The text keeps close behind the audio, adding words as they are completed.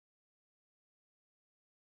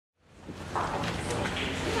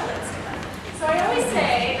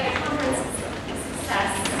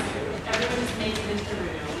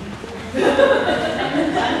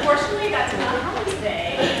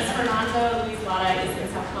Lada is in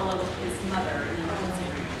Sao Paulo with his mother in the emergency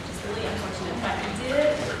room, which is really unfortunate. But he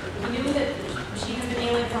knew that she has been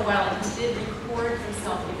ailing for a while, and he did record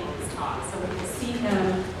himself giving his talk. So we will see him.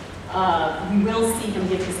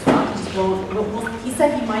 Give his talk. He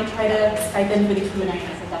said he might try to Skype in for the Q&A. I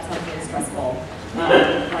said that sounds very stressful.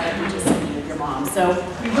 Why don't you just meet with your mom? So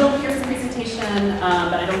we will hear his presentation,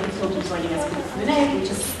 but I don't think he'll be joining us for the Q&A.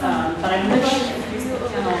 But I'm really going to introduce the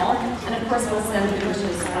panel, and of course we'll send the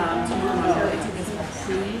wishes to Fernando.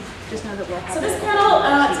 So this panel,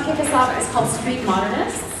 to kick us off, is called Street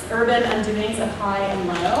Modernists, Urban Undoings of High and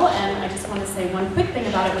Low. And I just want to say one quick thing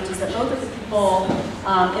about it, which is that both of the people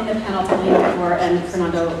in the panel, Talina Gregor and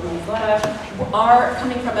Fernando Lada, are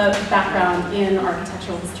coming from a background in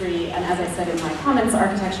architectural history. And as I said in my comments,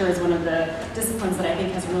 architecture is one of the disciplines that I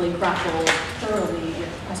think has really grappled thoroughly with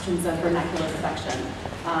questions of vernacular perfection.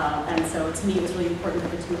 And so to me, it was really important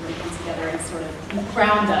that the two of them come together and sort of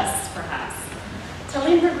ground us, perhaps.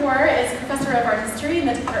 Talina Gregor is professor of art history in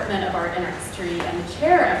the Department of Art and Art History and the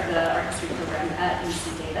chair of the art history program at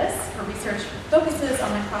UC Davis. Her research focuses on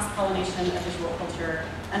the cross-pollination of visual culture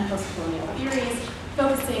and post-colonial theories,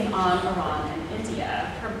 focusing on Iran and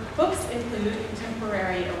India. Her books include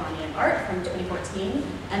Contemporary Iranian Art from 2014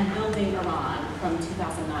 and Building Iran from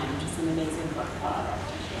 2009, which is an amazing book about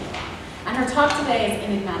architecture in Iran. And her talk today is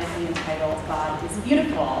enigmatically entitled God is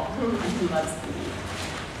Beautiful, and Who Loves Beauty?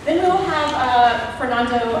 Then we'll have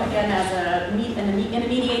Fernando, again, in a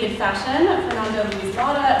mediated fashion. Fernando Luis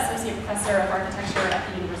Lada, Associate Professor of Architecture at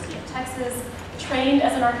the University of Texas. Trained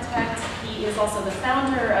as an architect, he is also the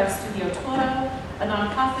founder of Studio Toro, a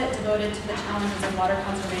nonprofit devoted to the challenges of water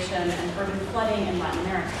conservation and urban flooding in Latin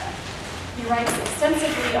America. He writes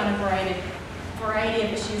extensively on a variety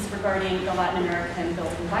of issues regarding the Latin American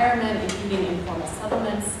built environment, including informal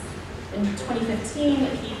settlements. In 2015,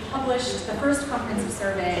 he published the first comprehensive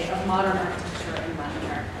survey of modern architecture in Latin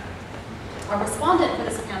America. Our respondent for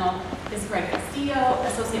this panel is Greg Castillo,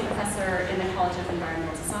 Associate Professor in the College of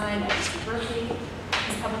Environmental Design at UC Berkeley.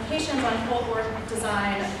 His publications on Cold War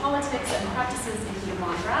design, politics, and practices include a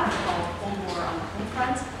monograph called Cold War on the Home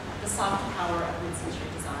Front, The Soft Power of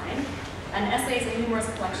Mid-Century Design, and essays in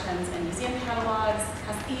numerous collections and museum catalogs.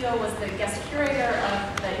 Castillo was the guest curator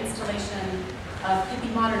of the installation of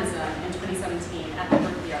Phoebe Modernism in 2017 at the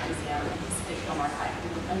Berkeley Art Museum and Pacific Film Archive. He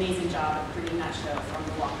did an amazing job of bringing that show from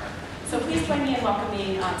the Walker. So please join me in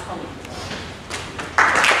welcoming Talina.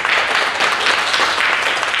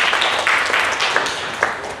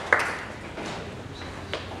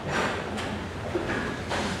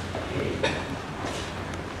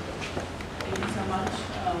 Thank you so much,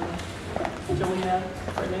 Julia,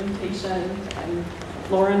 for the invitation, and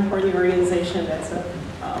Lauren for the organization. It's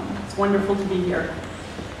wonderful to be here.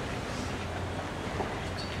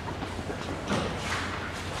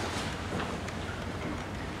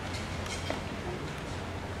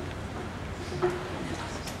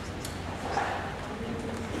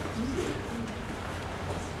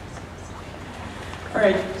 All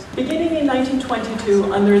right, beginning in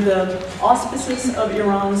 1922, under the auspices of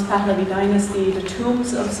Iran's Pahlavi dynasty, the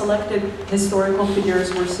tombs of selected historical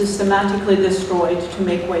figures were systematically destroyed to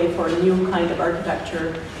make way for a new kind of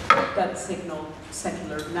architecture that signaled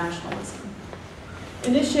secular nationalism.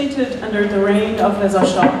 Initiated under the reign of Reza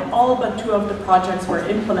Shah, all but two of the projects were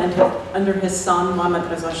implemented under his son, Mohammad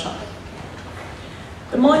Reza Shah.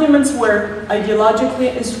 The monuments were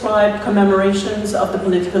ideologically inscribed commemorations of the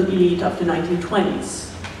political elite of the 1920s,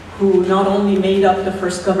 who not only made up the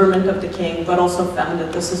first government of the king, but also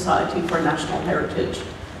founded the Society for National Heritage,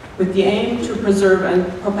 with the aim to preserve and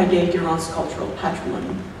propagate Iran's cultural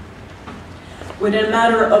patrimony. Within a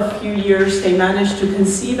matter of few years, they managed to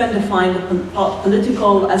conceive and define the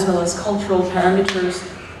political as well as cultural parameters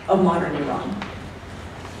of modern Iran.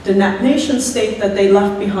 The nation state that they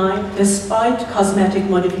left behind, despite cosmetic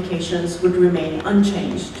modifications, would remain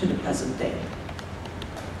unchanged to the present day.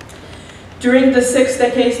 During the 6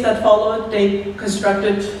 decades that followed, they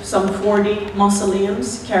constructed some 40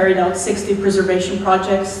 mausoleums, carried out 60 preservation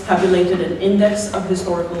projects, tabulated an index of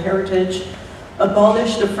historical heritage,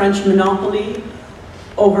 abolished the French monopoly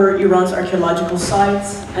over Iran's archaeological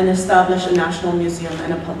sites, and established a national museum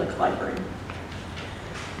and a public library.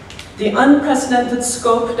 The unprecedented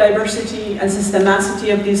scope, diversity, and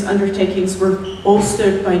systematicity of these undertakings were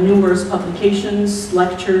bolstered by numerous publications,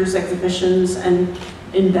 lectures, exhibitions, and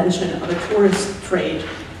invention of a tourist trade,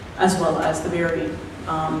 as well as the very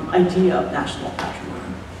idea of national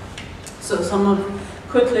patrimony. So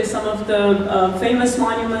quickly, some of the famous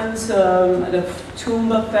monuments, the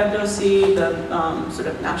tomb of Ferdowsi, the sort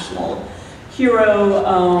of national hero,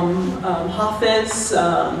 Hafiz,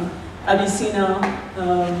 Avicenna,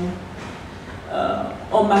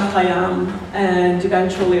 Omar Khayyam, and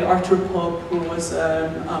eventually Arthur Pope, who was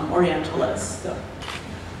an Orientalist.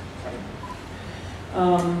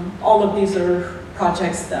 All of these are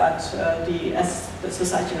projects that the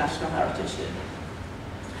Society of National Heritage did.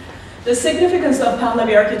 The significance of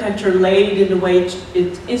Pahlavi architecture laid in the way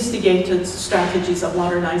it instigated strategies of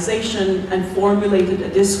modernization and formulated a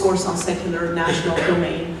discourse on secular national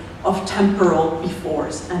domain of temporal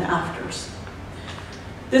befores and afters.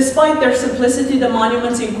 Despite their simplicity, the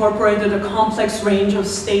monuments incorporated a complex range of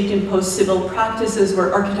state-imposed civil practices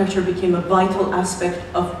where architecture became a vital aspect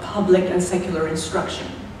of public and secular instruction.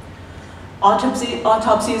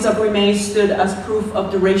 Autopsies of remains stood as proof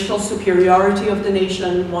of the racial superiority of the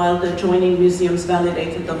nation, while the adjoining museums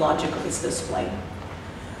validated the logic of its display.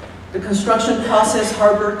 The construction process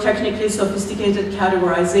harbored technically sophisticated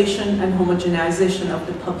categorization and homogenization of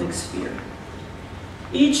the public sphere.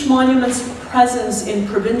 Each monument's presence in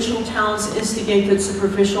provincial towns instigated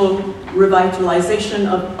superficial revitalization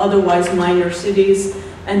of otherwise minor cities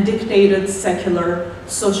and dictated secular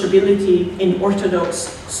sociability in orthodox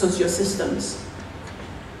sociosystems.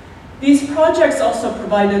 These projects also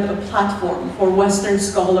provided a platform for Western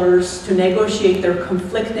scholars to negotiate their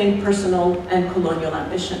conflicting personal and colonial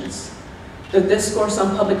ambitions. The discourse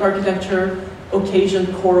on public architecture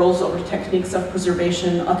occasioned quarrels over techniques of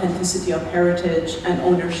preservation, authenticity of heritage, and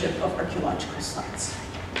ownership of archaeological sites.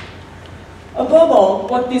 Above all,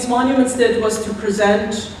 what these monuments did was to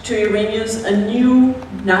present to Iranians a new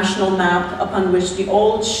national map upon which the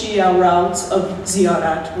old Shia routes of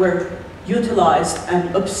ziyarat were utilized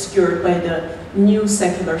and obscured by the new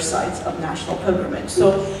secular sites of national pilgrimage.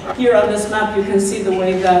 So here on this map, you can see the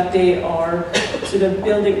way that they are sort of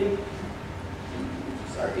building,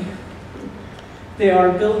 they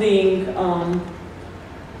are building,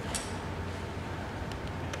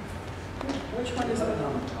 which one is it?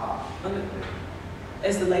 On the top.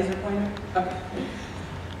 Is the laser pointer? Okay.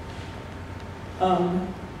 I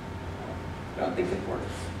don't think it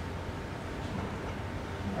works.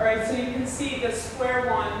 All right, so you can see the square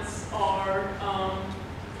ones are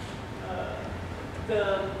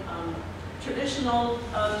the traditional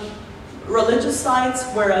religious sites,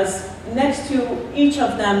 whereas next to each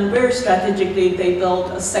of them, very strategically, they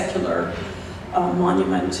built a secular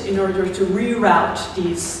monument in order to reroute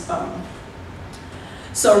these.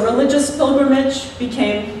 So religious pilgrimage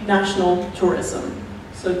became national tourism.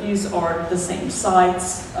 So these are the same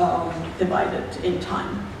sites divided in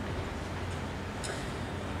time.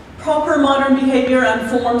 Proper modern behavior and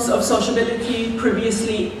forms of sociability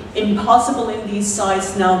previously impossible in these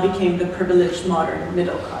sites now became the privileged modern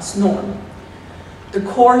middle-class norm. The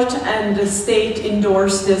court and the state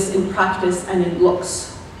endorsed this in practice and in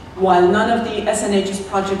looks. While none of the SNH's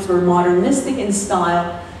projects were modernistic in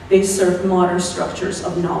style, they served modern structures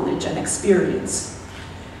of knowledge and experience.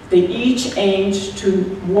 They each aimed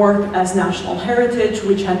to work as national heritage,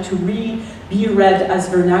 which had to be read as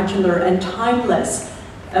vernacular and timeless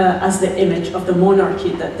as the image of the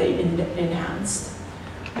monarchy that they enhanced.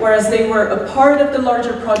 Whereas they were a part of the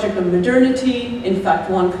larger project of modernity, in fact,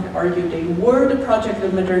 one could argue they were the project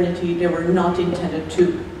of modernity, they were not intended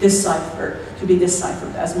to be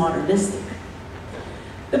deciphered as modernistic.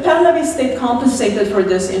 The Pahlavi state compensated for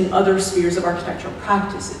this in other spheres of architectural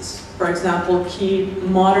practices. For example, key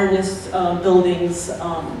modernist buildings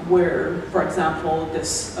were, for example,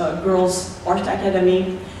 this Girls' Art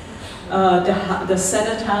Academy, the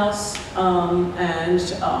Senate House, and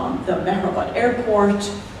the Mehrabad Airport,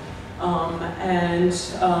 and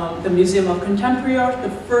the Museum of Contemporary Art, the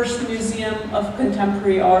first museum of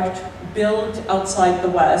contemporary art built outside the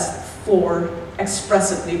West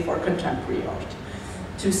expressively for contemporary art,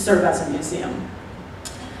 to serve as a museum.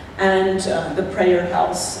 And the prayer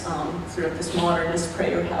house, sort of this modernist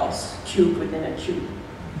prayer house, cube within a cube.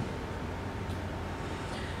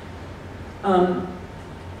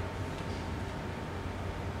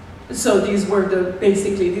 So these were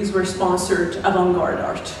these were sponsored avant-garde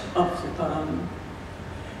art of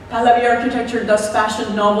Pahlavi architecture thus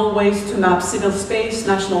fashioned novel ways to map civil space,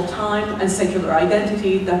 national time, and secular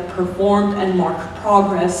identity that performed and marked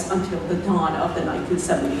progress until the dawn of the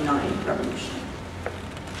 1979 revolution.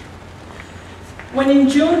 When in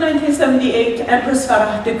June 1978, Empress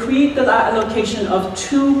Farah decreed the allocation of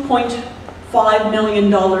 $2.5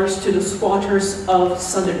 million to the squatters of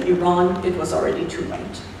southern Iran, it was already too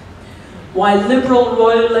late. While liberal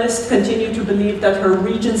royalists continued to believe that her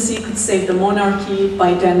regency could save the monarchy,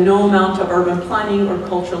 by then no amount of urban planning or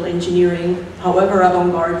cultural engineering, however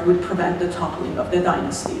avant-garde, would prevent the toppling of the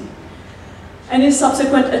dynasty. Any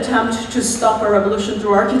subsequent attempt to stop a revolution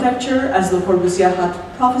through architecture, as Le Corbusier had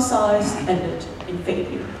prophesied, ended in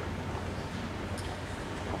failure.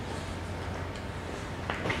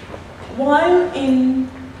 While in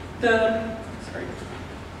the,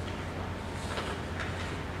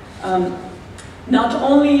 not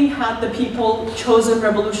only had the people chosen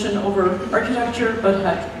revolution over architecture, but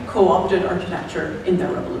had co-opted architecture in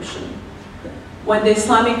their revolution. When the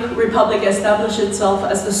Islamic Republic established itself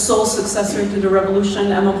as the sole successor to the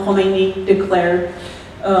revolution, Imam Khomeini declared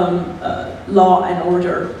law and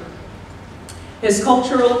order. His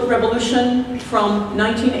cultural revolution from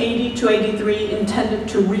 1980 to 83 intended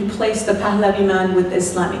to replace the Pahlavi man with the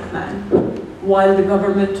Islamic man, while the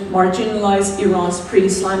government marginalized Iran's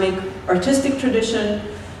pre-Islamic artistic tradition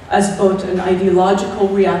as both an ideological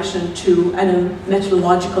reaction to and a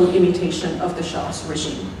methodological imitation of the Shah's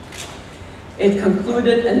regime. It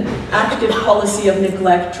concluded an active policy of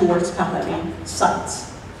neglect towards Pahlavi sites.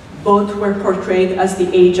 Both were portrayed as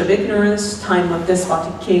the age of ignorance, time of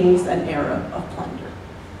despotic kings, and era of plunder.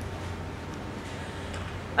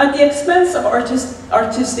 At the expense of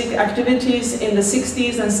artistic activities in the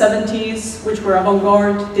 60s and 70s, which were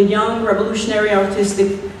avant-garde, the young revolutionary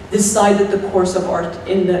artistic decided the course of art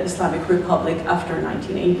in the Islamic Republic after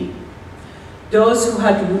 1980. Those who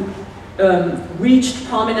had reached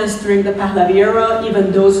prominence during the Pahlavi era,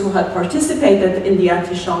 even those who had participated in the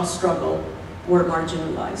anti-Shah struggle, were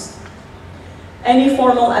marginalized. Any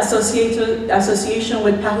formal association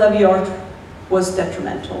with Pahlavi art was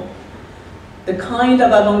detrimental. The kind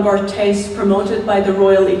of avant-garde taste promoted by the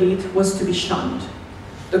royal elite was to be shunned.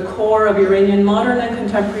 The core of Iranian modern and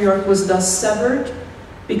contemporary art was thus severed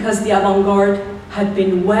because the avant-garde had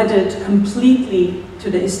been wedded completely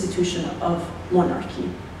to the institution of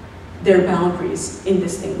monarchy, their boundaries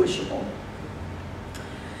indistinguishable.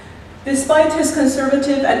 Despite his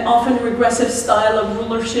conservative and often regressive style of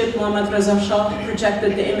rulership, Mohammad Reza Shah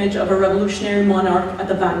projected the image of a revolutionary monarch at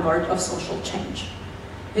the vanguard of social change.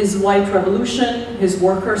 His White Revolution, his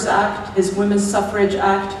Workers' Act, his Women's Suffrage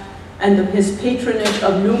Act, and his patronage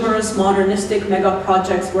of numerous modernistic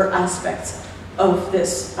mega-projects were aspects of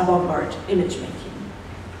this avant-garde image-making.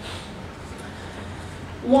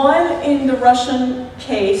 While in the Russian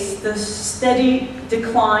case, the steady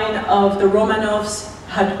decline of the Romanovs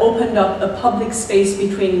had opened up a public space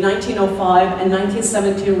between 1905 and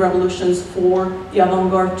 1917 revolutions for the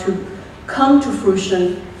avant-garde to come to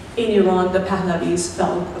fruition, in Iran, the Pahlavis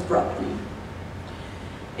fell abruptly.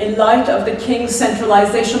 In light of the king's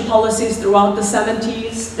centralization policies throughout the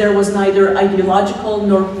 70s, there was neither ideological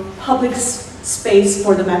nor public space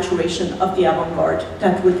for the maturation of the avant-garde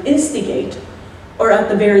that would instigate, or at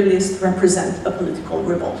the very least represent, a political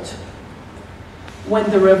revolt. When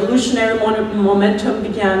the revolutionary momentum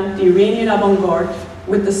began, the Iranian avant-garde,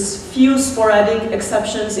 with the few sporadic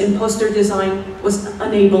exceptions in poster design, was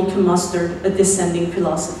unable to muster a descending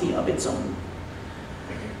philosophy of its own.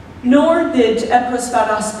 Nor did Empress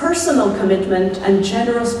Farah's personal commitment and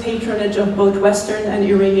generous patronage of both Western and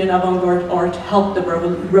Iranian avant-garde art help the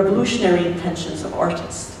revolutionary intentions of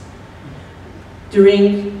artists.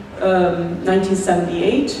 During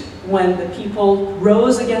 1978, when the people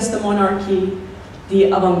rose against the monarchy, the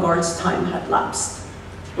avant-garde's time had lapsed.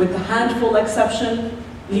 With a handful exception,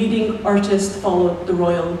 leading artists followed the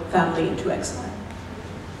royal family into exile.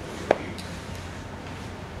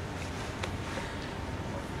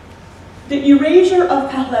 The erasure of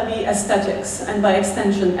Pahlavi aesthetics, and by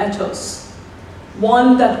extension ethos,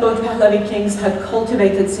 one that both Pahlavi kings had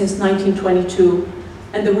cultivated since 1922,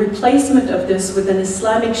 and the replacement of this with an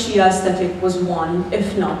Islamic Shia aesthetic was one,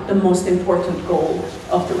 if not the most important goal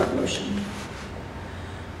of the revolution.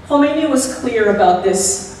 Khomeini was clear about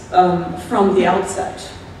this from the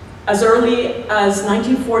outset. As early as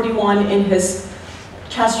 1941 in his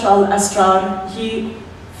Kashr al-Asrar, he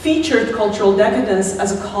featured cultural decadence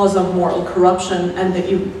as a cause of moral corruption and the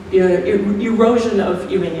erosion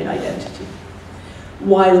of Iranian identity,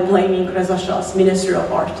 while blaming Reza Shah's Ministry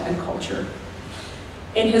of Art and Culture.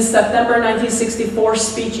 In his September 1964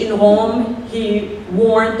 speech in Rome, he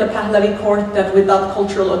warned the Pahlavi court that without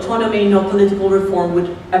cultural autonomy, no political reform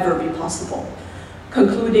would ever be possible,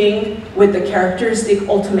 concluding with the characteristic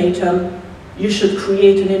ultimatum, you should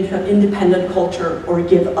create an independent culture or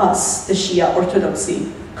give us, the Shia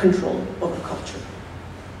orthodoxy, control over culture.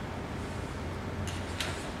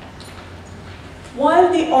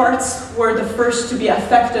 While the arts were the first to be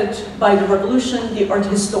affected by the revolution, the art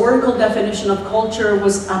historical definition of culture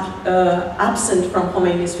was absent from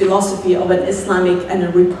Khomeini's philosophy of an Islamic and a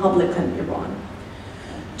Republican Iran.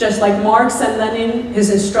 Just like Marx and Lenin, his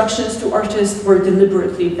instructions to artists were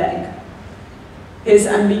deliberately vague. This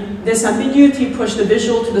ambiguity pushed the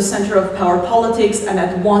visual to the center of power politics and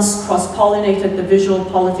at once cross-pollinated the visual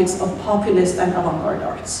politics of populist and avant-garde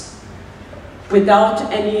arts.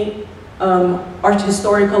 Without any art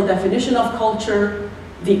historical definition of culture,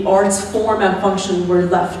 the art's form and function were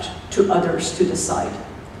left to others to decide.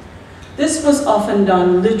 This was often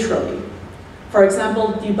done literally. For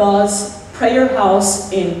example, Diba's prayer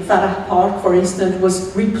house in Farah Park, for instance,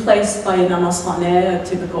 was replaced by a namazkhane, a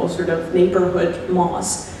typical sort of neighborhood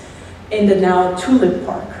mosque, in the now Tulip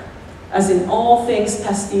Park. As in all things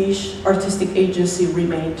pastiche, artistic agency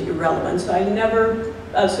remained irrelevant. So I never,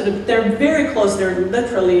 they're very close, they're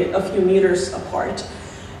literally a few meters apart.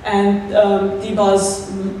 And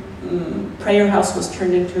Diba's prayer house was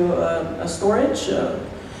turned into a storage.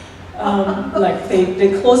 Like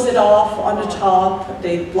they closed it off on the top,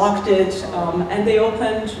 they blocked it, and they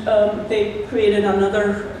opened, they created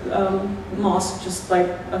another mosque just like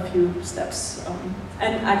a few steps.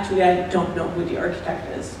 And actually I don't know who the architect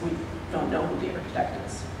is. We don't know who the architect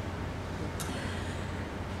is.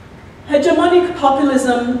 Hegemonic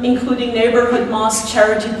populism, including neighborhood mosques,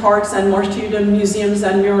 charity parks, and martyrdom museums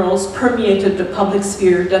and murals, permeated the public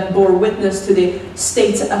sphere that bore witness to the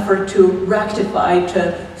state's effort to rectify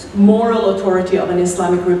the moral authority of an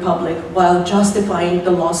Islamic republic while justifying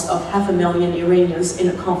the loss of 500,000 Iranians in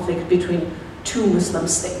a conflict between two Muslim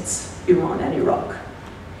states, Iran and Iraq.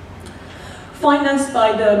 Financed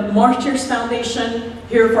by the Martyrs Foundation,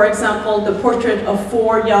 here, for example, the portrait of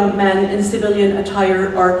 4 young men in civilian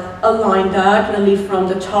attire are aligned diagonally from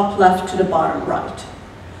the top left to the bottom right.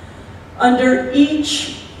 Under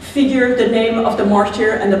each figure, the name of the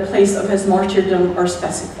martyr and the place of his martyrdom are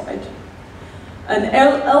specified. An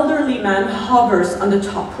elderly man hovers on the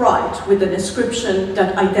top right with an inscription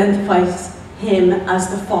that identifies him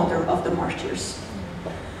as the father of the martyrs.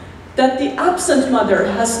 That the absent mother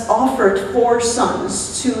has offered 4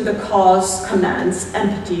 sons to the cause commands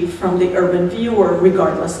empathy from the urban viewer,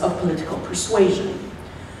 regardless of political persuasion.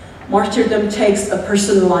 Martyrdom takes a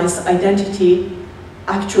personalized identity.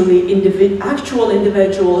 Actual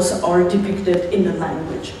individuals are depicted in the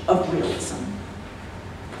language of realism.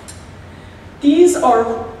 These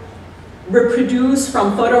are reproduced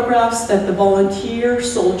from photographs that the volunteer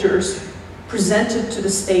soldiers presented to the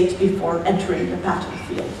state before entering the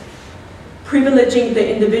battlefield. Privileging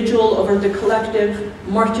the individual over the collective,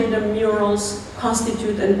 martyrdom murals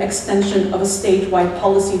constitute an extension of a statewide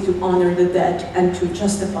policy to honor the dead and to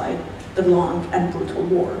justify the long and brutal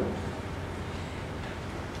war.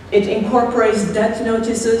 It incorporates death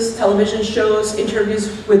notices, television shows,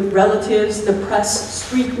 interviews with relatives, the press,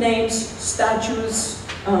 street names, statues,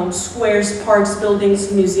 squares, parks,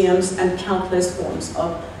 buildings, museums, and countless forms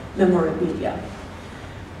of memorabilia.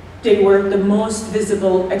 They were the most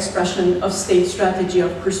visible expression of state strategy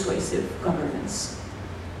of persuasive governance.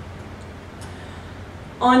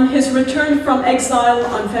 On his return from exile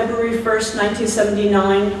on February 1st,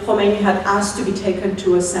 1979, Khomeini had asked to be taken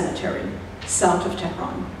to a cemetery south of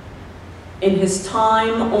Tehran. In his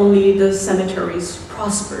time, only the cemeteries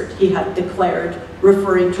prospered, he had declared,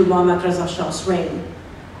 referring to Mohammad Reza Shah's reign.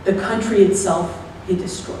 The country itself he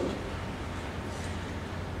destroyed.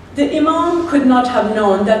 The Imam could not have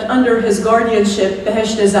known that under his guardianship,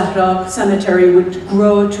 Behesht-e-Zahra Cemetery would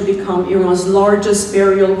grow to become Iran's largest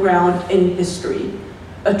burial ground in history,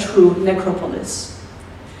 a true necropolis.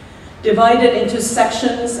 Divided into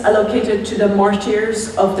sections allocated to the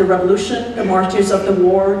martyrs of the revolution, the martyrs of the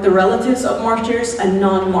war, the relatives of martyrs, and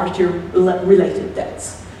non-martyr related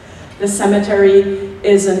deaths. The cemetery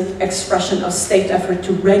is an expression of state effort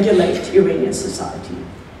to regulate Iranian society.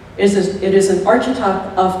 It is an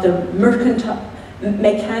archetype of the mercantile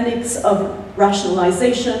mechanics of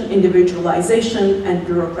rationalization, individualization, and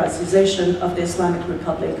bureaucratization of the Islamic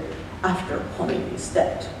Republic after Khomeini's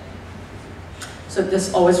death. So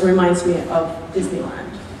this always reminds me of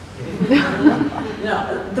Disneyland.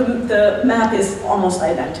 No, the map is almost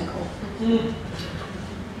identical.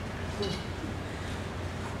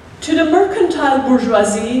 To the mercantile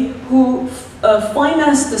bourgeoisie who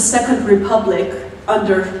financed the Second Republic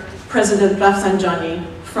under President Rafsanjani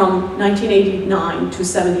from 1989 to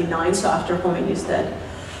 79, so after Khomeini's death,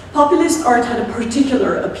 populist art had a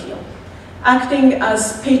particular appeal. Acting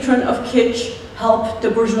as patron of kitsch helped the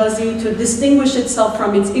bourgeoisie to distinguish itself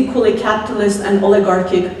from its equally capitalist and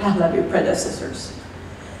oligarchic Pahlavi predecessors.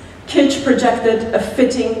 Kitsch projected a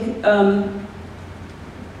fitting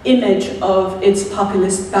image of its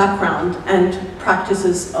populist background and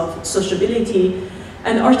practices of sociability,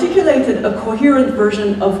 and articulated a coherent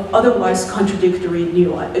version of otherwise contradictory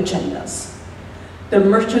new agendas. The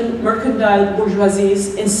mercantile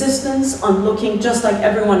bourgeoisie's insistence on looking just like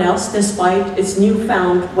everyone else despite its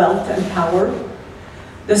newfound wealth and power,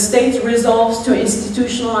 the state resolves to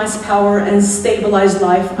institutionalize power and stabilize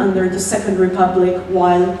life under the Second Republic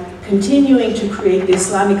while continuing to create the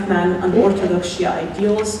Islamic man unorthodox Shia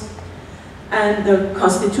ideals, and the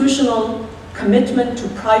constitutional commitment to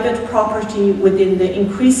private property within the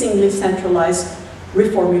increasingly centralized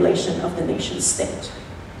reformulation of the nation state.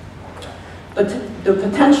 But the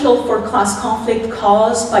potential for class conflict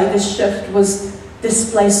caused by this shift was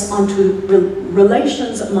displaced onto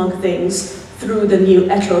relations among things through the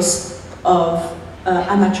new ethos of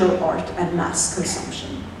amateur art and mass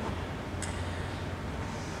consumption.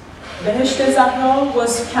 Behesht Zahra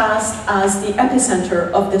was cast as the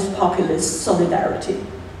epicenter of this populist solidarity.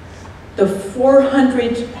 The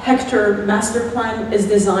 400-hectare master plan is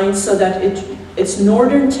designed so that its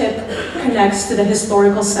northern tip connects to the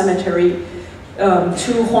historical cemetery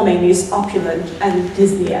to Khomeini's opulent and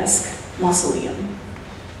Disney-esque mausoleum.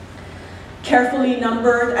 Carefully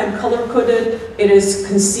numbered and color-coded, it is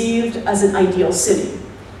conceived as an ideal city.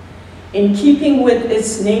 In keeping with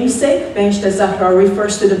its namesake, Behesht Zahra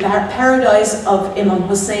refers to the paradise of Imam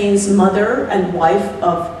Hussein's mother and wife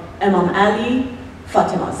of Imam Ali,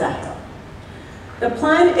 Fatima Zahra. The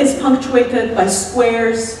plan is punctuated by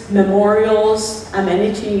squares, memorials,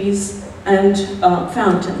 amenities, and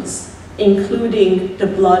fountains, including the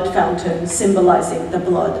blood fountain symbolizing the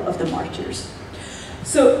blood of the martyrs.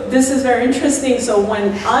 So this is very interesting. So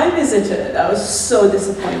when I visited, I was so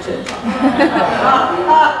disappointed.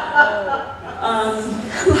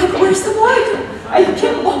 Like, where's the blood? I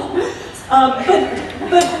can't.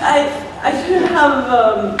 But I didn't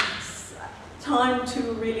have time to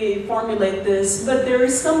really formulate this. But there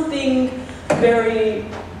is something very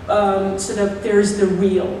there's the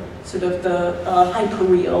real, sort of the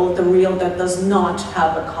hyper-real, the real that does not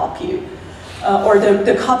have a copy. Or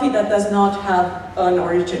the copy that does not have an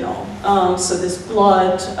original. So this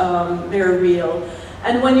blood, very real.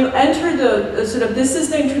 And when you enter this is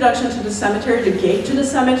the introduction to the cemetery, the gate to the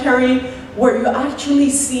cemetery, where you actually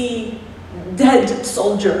see dead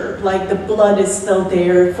soldier, like the blood is still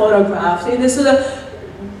there, photographed. And this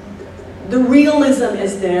the realism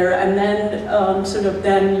is there, and then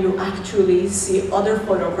then you actually see other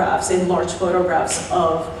photographs, enlarged photographs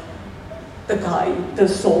of the guy, the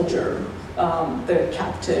soldier, the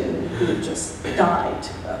captain who just died.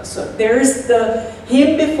 So there's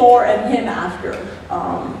him before and him after.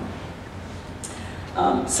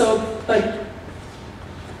 But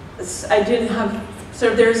I didn't have,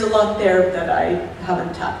 so there's a lot there that I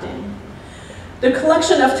haven't tapped in. The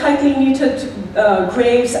collection of tightly knitted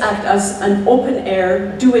graves act as an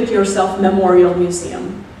open-air, do-it-yourself memorial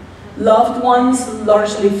museum. Loved ones,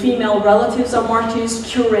 largely female relatives of martyrs,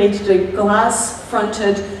 curate the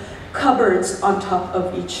glass-fronted cupboards on top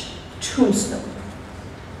of each tombstone.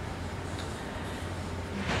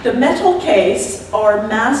 The metal case are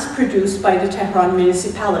mass-produced by the Tehran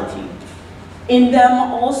municipality. In them,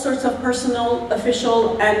 all sorts of personal,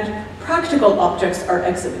 official, and practical objects are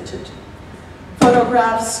exhibited.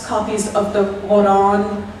 Photographs, copies of the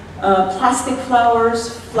Quran, plastic flowers,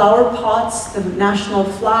 flower pots, the national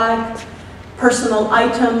flag, personal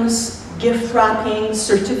items, gift wrappings,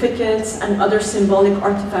 certificates, and other symbolic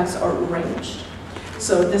artifacts are arranged.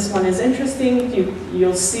 So this one is interesting.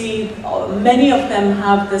 You'll see many of them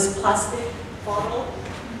have this plastic bottle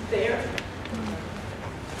there,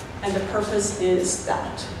 and the purpose is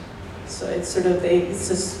that. So it's it's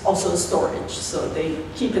just also storage. So they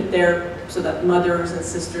keep it there so that mothers and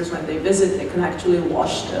sisters, when they visit, they can actually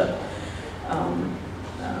wash the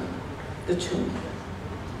tomb.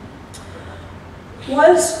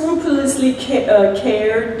 While scrupulously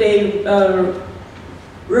cared, they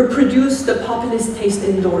reproduce the populist taste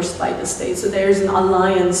endorsed by the state. So there's an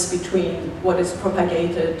alliance between what is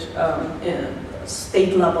propagated in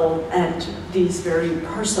state level and these very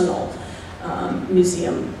personal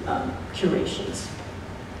museum curations.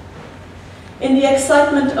 In the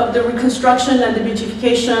excitement of the reconstruction and the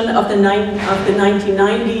beautification of the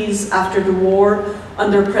 1990s after the war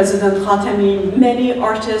under President Khatami, many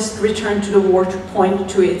artists returned to the war to point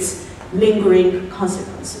to its lingering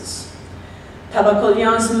consequences.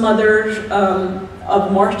 Tabakolyan's Mother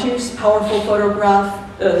of Martyrs, powerful photograph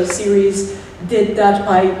series, did that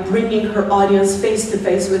by bringing her audience face to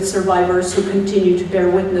face with survivors who continue to bear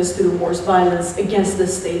witness to the war's violence against the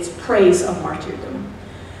state's praise of martyrdom.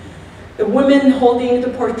 The women holding the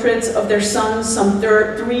portraits of their sons some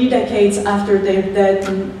 3 decades after their death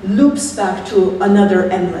loops back to another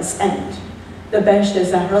endless end, the Behesht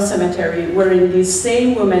Zahra Cemetery, wherein these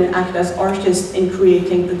same women act as artists in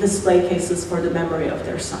creating the display cases for the memory of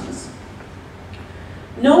their sons.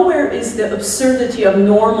 Nowhere is the absurdity of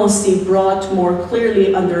normalcy brought more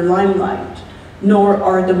clearly under limelight, nor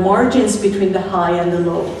are the margins between the high and the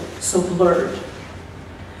low so blurred.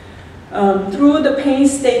 Through the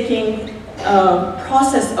painstaking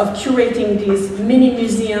process of curating these mini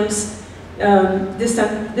museums,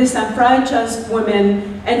 disenfranchised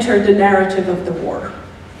women entered the narrative of the war.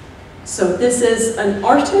 So this is an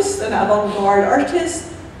artist, an avant-garde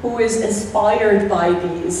artist, who is inspired by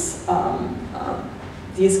these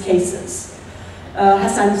cases.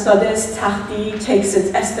 Hassan Sade's Tahdi takes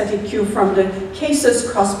its aesthetic cue from the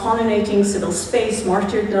cases cross-pollinating civil space,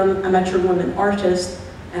 martyrdom, amateur women artists,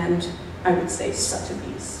 and I would say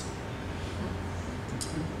Sotheby's.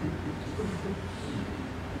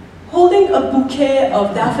 Holding a bouquet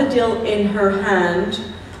of daffodil in her hand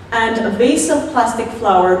and a vase of plastic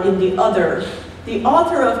flower in the other, the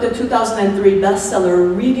author of the 2003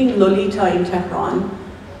 bestseller Reading Lolita in Tehran,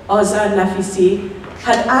 Azar Nafisi,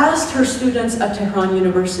 had asked her students at Tehran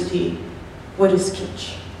University, what is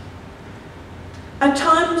kitsch? At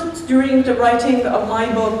times during the writing of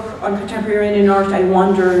my book on contemporary Iranian art, I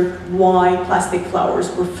wondered why plastic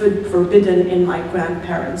flowers were forbidden in my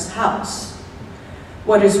grandparents' house.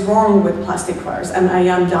 What is wrong with plastic flowers? And I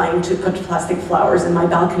am dying to put plastic flowers in my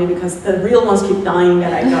balcony because the real ones keep dying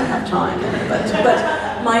and I don't have time. But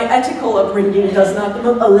my ethical upbringing does not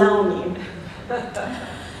allow me.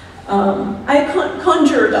 I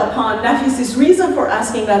conjured upon Nafisi's reason for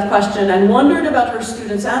asking that question and wondered about her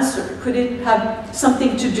students' answer. Could it have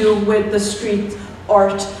something to do with the street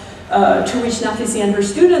art to which Nafisi and her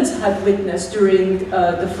students had witnessed during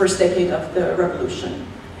the first decade of the revolution?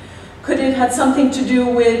 Could it have something to do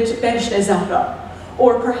with Behesht-e-Zahra,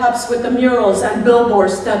 or perhaps with the murals and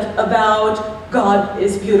billboards that avowed God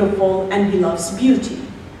is beautiful and he loves beauty?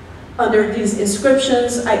 Under these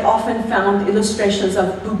inscriptions, I often found illustrations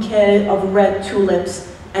of bouquets of red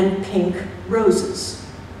tulips and pink roses.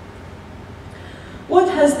 What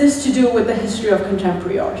has this to do with the history of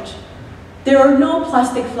contemporary art? There are no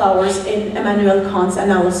plastic flowers in Immanuel Kant's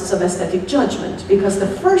analysis of aesthetic judgment because the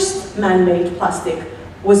first man-made plastic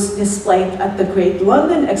was displayed at the Great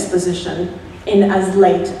London Exposition in as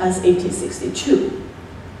late as 1862.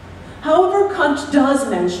 However, Kant does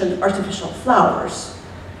mention artificial flowers.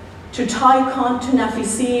 To tie Kant to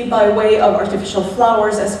Nafisi by way of artificial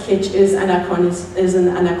flowers as kitsch is an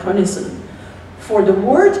anachronism. For the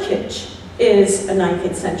word kitsch is a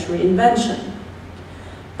 19th century invention.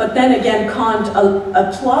 But then again, Kant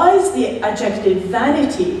applies the adjective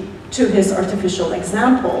vanity to his artificial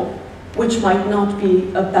example, which might not be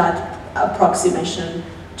a bad approximation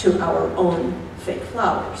to our own fake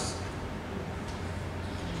flowers.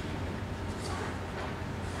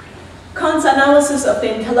 Kant's analysis of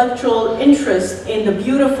the intellectual interest in the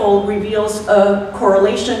beautiful reveals a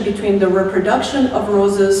correlation between the reproduction of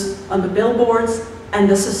roses on the billboards and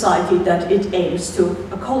the society that it aims to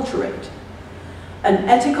acculturate. An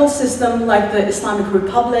ethical system like the Islamic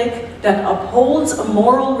Republic that upholds a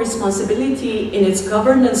moral responsibility in its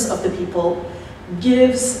governance of the people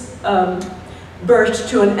gives birth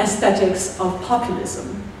to an aesthetics of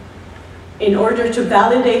populism. In order to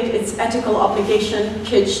validate its ethical obligation,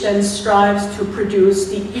 kitsch then strives to produce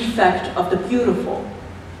the effect of the beautiful.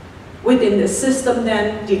 Within this system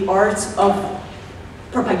then, the arts of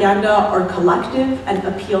propaganda are collective and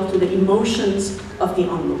appeal to the emotions of the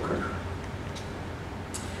onlooker.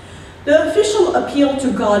 The official appeal to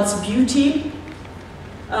God's beauty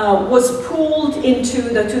was pooled into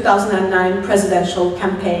the 2009 presidential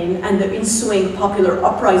campaign and the ensuing popular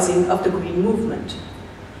uprising of the Green Movement.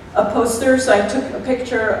 A poster, so I took a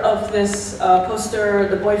picture of this poster,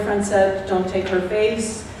 the boyfriend said, "Don't take her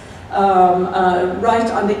face,"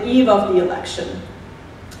 right on the eve of the election.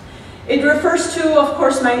 It refers to, of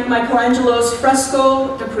course, Michelangelo's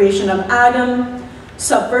fresco, The Creation of Adam,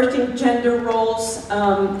 subverting gender roles.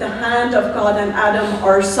 The hand of God and Adam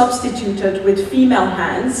are substituted with female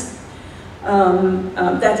hands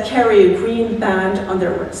that carry a green band on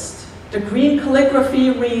their wrist. The green calligraphy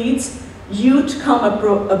reads, "You'd come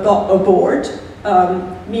aboard,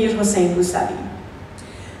 Mir Hossein Musavi."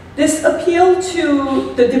 This appeal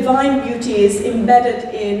to the divine beauty is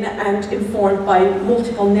embedded in and informed by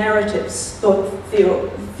multiple narratives, both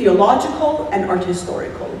theological and art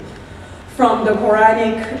historical. From the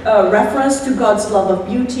Quranic reference to God's love of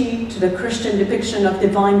beauty, to the Christian depiction of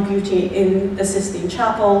divine beauty in the Sistine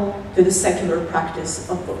Chapel, to the secular practice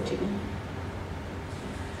of voting.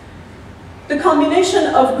 The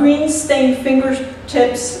combination of green-stained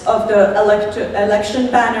fingertips of the election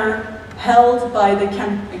banner held by the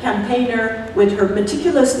campaigner with her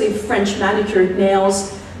meticulously French manicured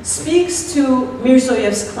nails speaks to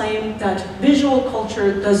Mirzoyev's claim that visual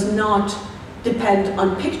culture does not depend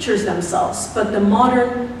on pictures themselves, but the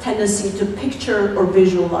modern tendency to picture or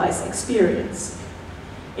visualize experience.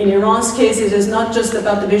 In Iran's case, it is not just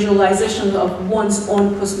about the visualization of one's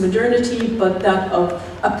own postmodernity, but that of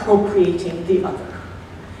appropriating the other.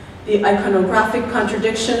 The iconographic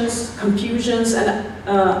contradictions, confusions, and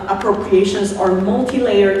appropriations are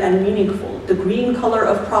multi-layered and meaningful. The green color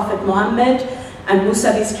of Prophet Muhammad and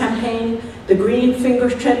Mousavi's campaign, the green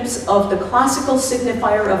fingertips of the classical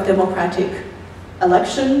signifier of democratic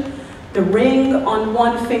election, the ring on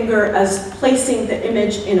one finger as placing the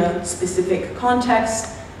image in a specific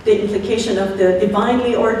context, the implication of the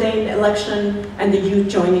divinely ordained election, and the youth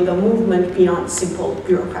joining a movement beyond simple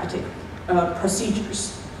bureaucratic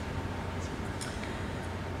procedures.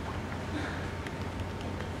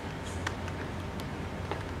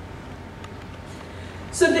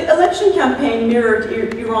 So the election campaign mirrored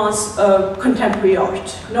Iran's contemporary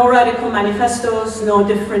art. No radical manifestos, no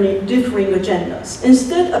differing agendas.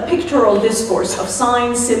 Instead, a pictorial discourse of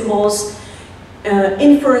signs, symbols,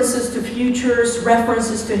 inferences to futures,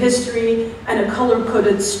 references to history, and a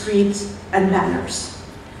color-coded streets and banners.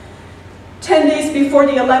 10 days before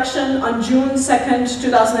the election, on June 2nd,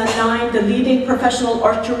 2009, the leading professional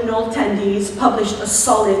art journal, Tendies, published a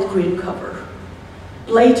solid green cover.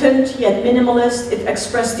 Blatant yet minimalist, it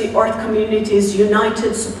expressed the art community's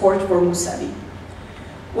united support for Mousavi.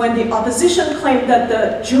 When the opposition claimed that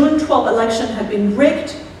the June 12 election had been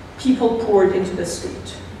rigged, people poured into the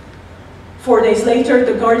street. 4 days later,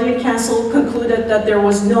 the Guardian Council concluded that there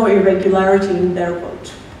was no irregularity in their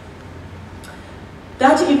vote.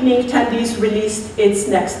 That evening, Tendies released its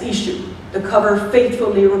next issue. The cover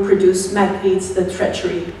faithfully reproduced Magritte's The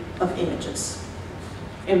Treachery of Images.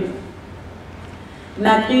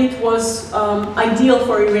 Magritte was ideal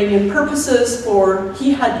for Iranian purposes, for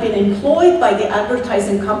he had been employed by the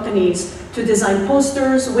advertising companies to design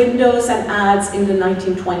posters, windows, and ads in the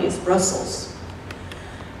 1920s Brussels.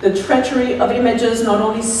 The Treachery of Images not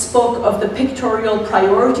only spoke of the pictorial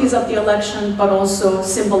priorities of the election, but also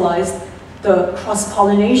symbolized the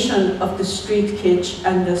cross-pollination of the street kitsch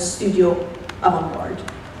and the studio avant-garde,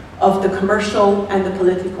 of the commercial and the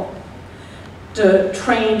political, the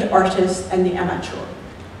trained artist and the amateur.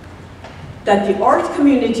 That the art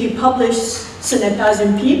community published Ce n'est pas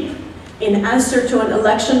une pipe in answer to an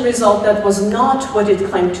election result that was not what it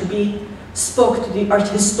claimed to be, spoke to the art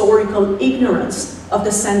historical ignorance of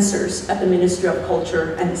the censors at the Ministry of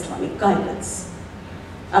Culture and Islamic Guidance.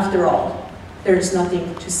 After all, there is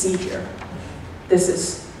nothing to see here. This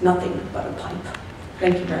is nothing but a pipe.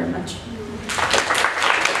 Thank you very much.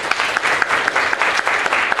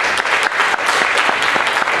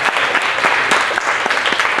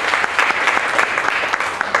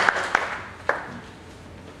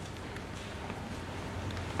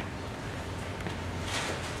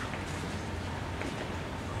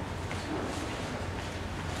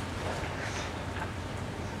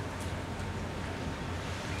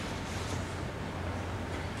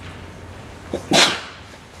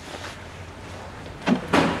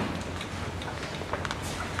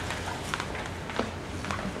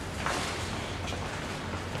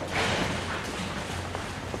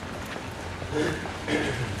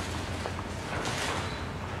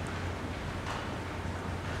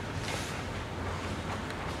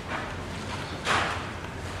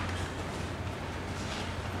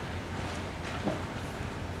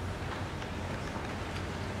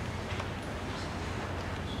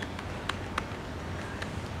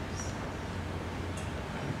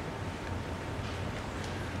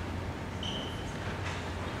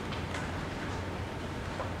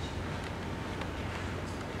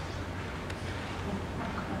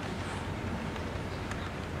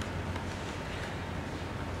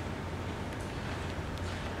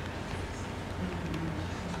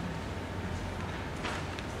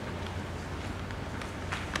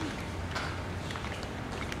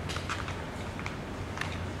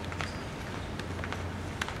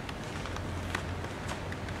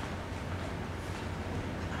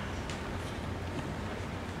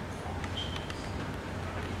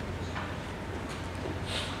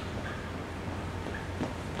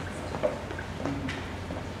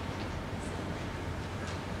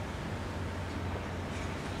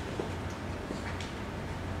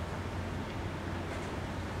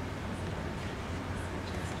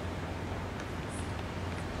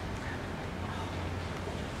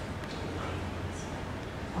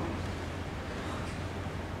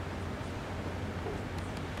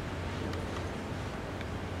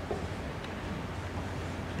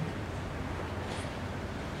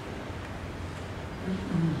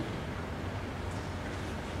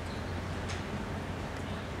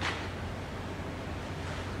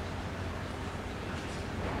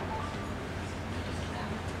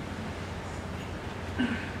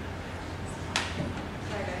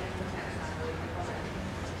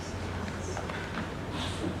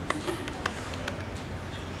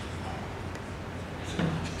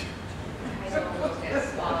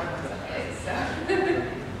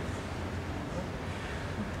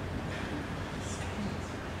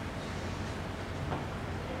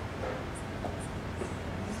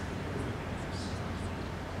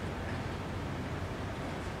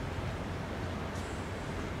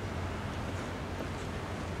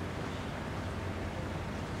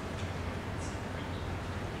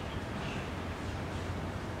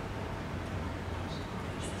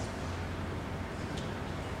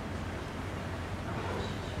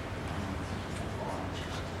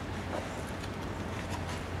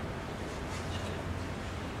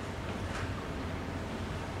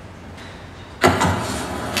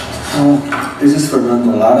 This is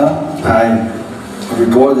Fernando Lara. I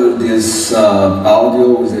recorded this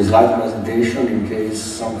audio with a slide presentation in case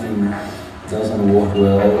something doesn't work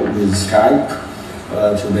well with Skype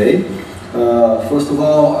today. First of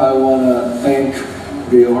all, I want to thank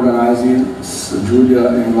the organizers, Julia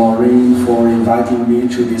and Maureen, for inviting me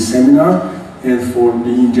to this seminar and for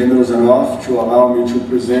being generous enough to allow me to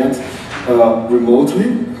present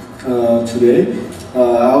remotely today.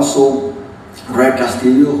 Also, Greg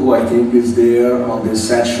Castillo, who I think is there on this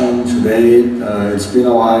session today. It's been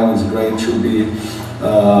a while, it's great to be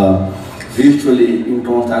virtually in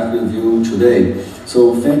contact with you today.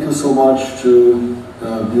 So thank you so much to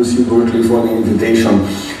UC Berkeley for the invitation.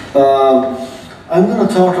 I'm going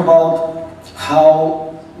to talk about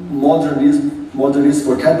how modernist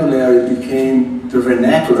vocabulary became, the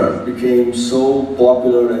vernacular became so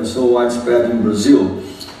popular and so widespread in Brazil.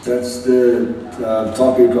 That's the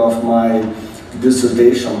topic of my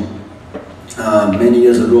dissertation many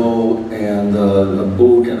years ago, and a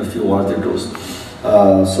book and a few articles.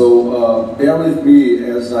 So bear with me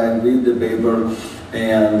as I read the paper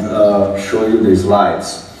and show you the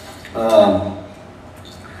slides.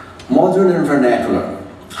 Modern and vernacular,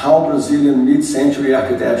 how Brazilian mid-century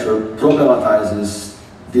architecture problematizes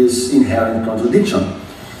this inherent contradiction.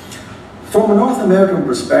 From a North American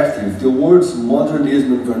perspective, the words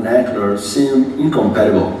modernism and vernacular seem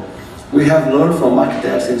incompatible. We have learned from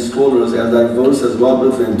architects and scholars as diverse as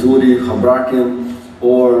Robert Venturi, Habraken,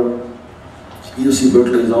 or UC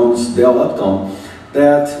Berkeley's own Del Upton,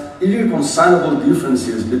 that irreconcilable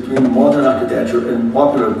differences between modern architecture and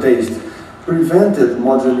popular taste prevented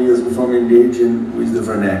modernism from engaging with the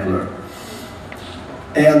vernacular.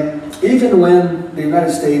 And even when the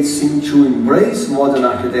United States seemed to embrace modern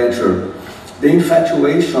architecture, the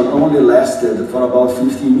infatuation only lasted for about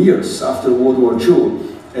 15 years after World War II,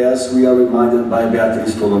 as we are reminded by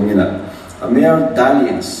Beatriz Colomina, a mere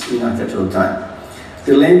dalliance in architectural time.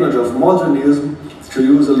 The language of modernism, to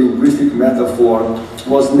use a linguistic metaphor,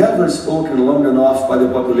 was never spoken long enough by the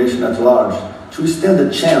population at large to stand a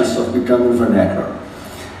chance of becoming vernacular.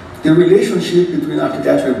 The relationship between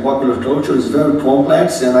architecture and popular culture is very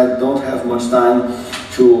complex, and I don't have much time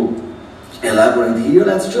to elaborate here.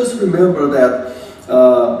 Let's just remember that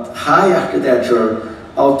high architecture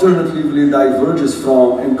alternatively diverges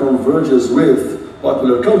from and converges with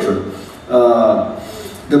popular culture.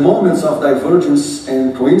 The moments of divergence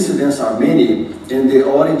and coincidence are many, and the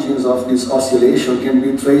origins of this oscillation can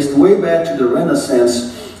be traced way back to the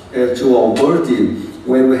Renaissance, to Alberti,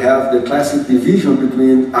 when we have the classic division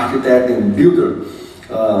between architect and builder.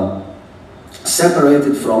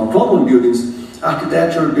 Separated from common buildings,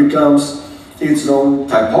 architecture becomes its own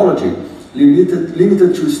typology,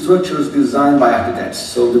 limited to structures designed by architects.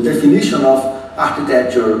 So the definition of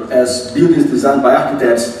architecture as buildings designed by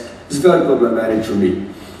architects is very problematic to me.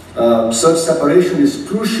 Such separation is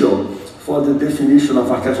crucial for the definition of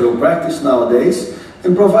architectural practice nowadays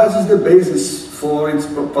and provides the basis for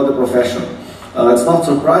the profession. It's not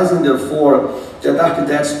surprising, therefore, that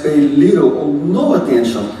architects pay little or no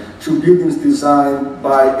attention to buildings designed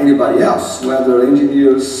by anybody else, whether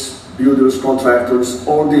engineers, builders, contractors,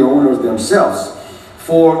 or the owners themselves.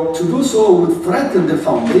 For to do so would threaten the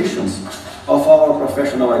foundations of our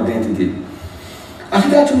professional identity.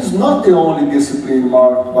 Architecture is not the only discipline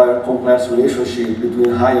marked by a complex relationship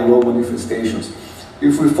between high and low manifestations.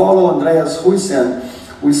 If we follow Andreas Huyssen,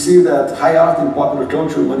 we see that high art and popular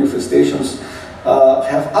culture manifestations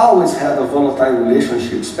have always had a volatile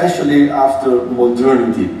relationship, especially after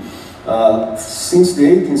modernity. Since the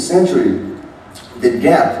 18th century, the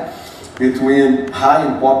gap between high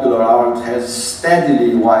and popular art has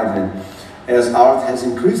steadily widened, as art has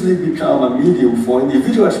increasingly become a medium for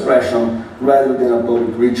individual expression rather than a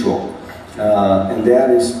public ritual. And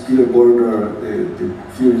that is Peter Berger, the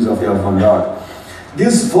theories of the avant-garde.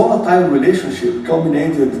 This volatile relationship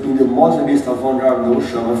culminated in the modernist avant-garde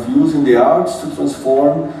notion of using the arts to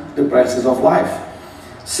transform the practice of life.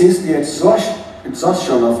 Since the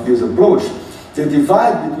exhaustion of this approach, the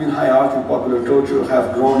divide between high art and popular culture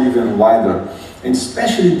have grown even wider, and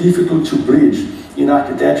especially difficult to bridge in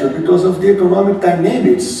architecture because of the economic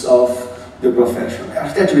dynamics of the profession.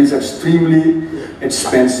 Architecture is extremely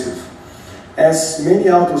expensive. As many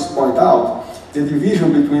authors point out, the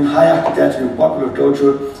division between high architecture and popular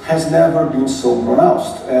culture has never been so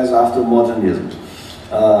pronounced as after modernism.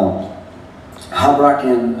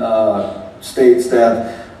 Habraken states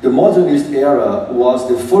that the modernist era was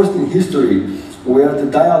the first in history where the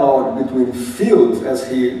dialogue between field, as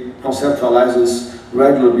he conceptualizes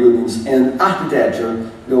regular buildings, and architecture,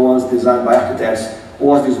 the ones designed by architects,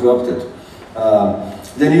 was disrupted.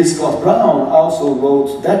 Denise Scott Brown also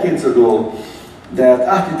wrote decades ago that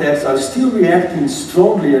architects are still reacting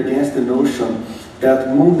strongly against the notion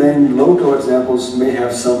that mundane local examples may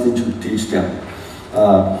have something to teach them.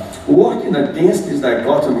 Working against this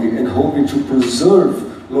dichotomy and hoping to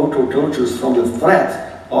preserve local cultures from the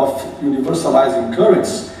threat of universalizing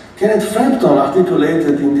currents, Kenneth Frampton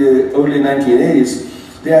articulated in the early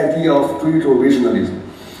 1980s the idea of critical regionalism.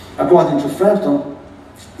 According to Frampton,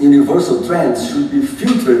 universal trends should be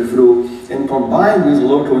filtered through and combined with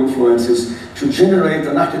local influences to generate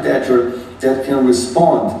an architecture that can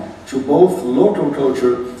respond to both local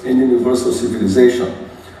culture and universal civilization.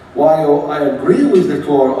 While I agree with the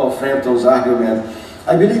core of Frampton's argument,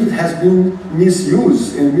 I believe it has been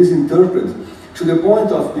misused and misinterpreted to the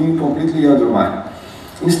point of being completely undermined.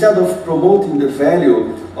 Instead of promoting the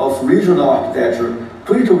value of regional architecture,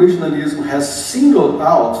 critical regionalism has singled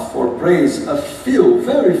out for praise a few,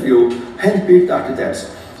 very few, hand-picked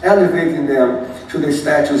architects, elevating them to the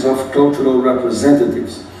status of cultural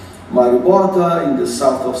representatives. Mário Bota in the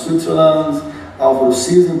south of Switzerland, Álvaro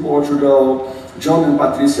Cis in Portugal, John and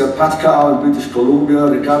Patricia Patcal in British Columbia,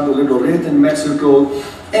 Ricardo Legorreta in Mexico,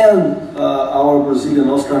 and our Brazilian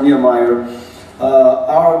Oscar Niemeyer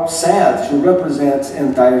are said to represent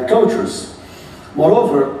entire cultures.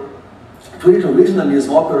 Moreover, critical regionalism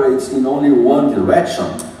operates in only one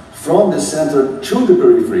direction, from the center to the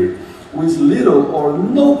periphery, with little or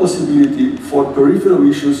no possibility for peripheral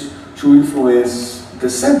issues to influence the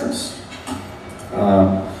centers.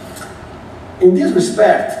 In this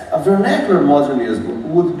respect, a vernacular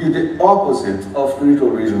modernism would be the opposite of critical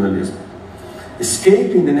regionalism,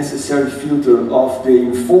 escaping the necessary filter of the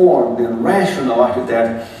informed and rational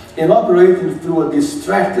architect and operating through a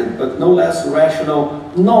distracted but no less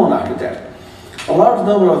rational non-architect. A large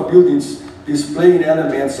number of buildings displaying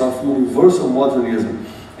elements of universal modernism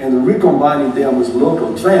and recombining them with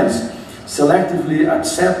local trends, selectively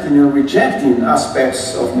accepting and rejecting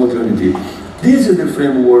aspects of modernity. This is the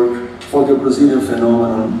framework for the Brazilian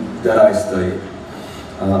phenomenon that I study.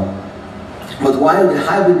 But while the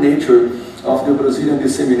hybrid nature of the Brazilian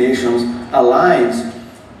disseminations aligns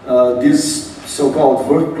this so-called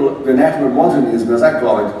vernacular modernism, as I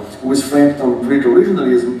call it, with Frampton critical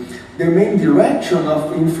regionalism, the main direction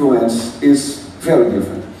of influence is very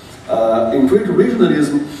different. In critical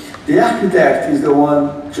regionalism, the architect is the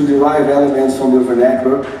one to derive elements from the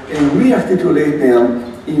vernacular and re-articulate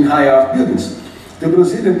them in high art buildings. The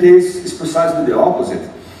Brazilian case is precisely the opposite.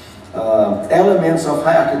 Elements of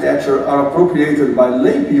high architecture are appropriated by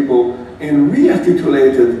lay people and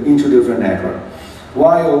re-articulated into the vernacular.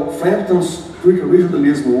 While Frampton's critical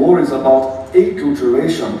regionalism worries about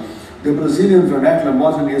acculturation, the Brazilian vernacular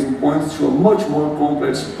modernism points to a much more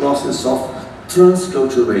complex process of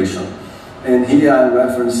transculturation. And here I'm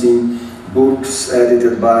referencing books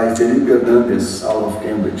edited by Felipe Hernandes out of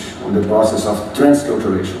Cambridge on the process of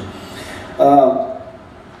transculturation.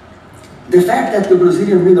 The fact that the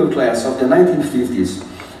Brazilian middle class of the 1950s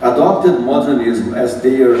adopted modernism as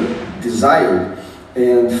their desired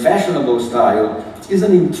and fashionable style is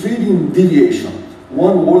an intriguing deviation,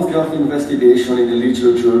 one worthy of investigation in the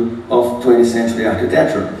literature of 20th century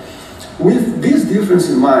architecture. With this difference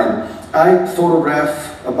in mind, I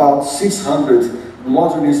photographed about 600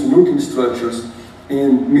 modernist-looking structures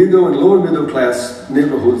in middle and lower middle class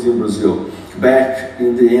neighborhoods in Brazil, back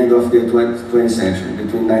in the end of the 20th century,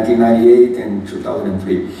 between 1998 and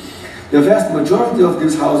 2003. The vast majority of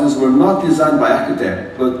these houses were not designed by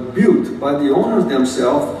architects, but built by the owners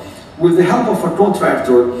themselves with the help of a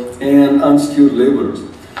contractor and unskilled laborers.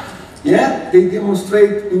 Yet they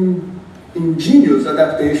demonstrate ingenious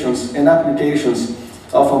adaptations and applications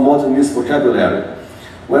of a modernist vocabulary.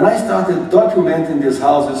 When I started documenting these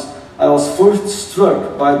houses, I was first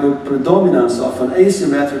struck by the predominance of an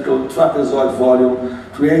asymmetrical trapezoid volume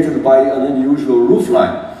created by an unusual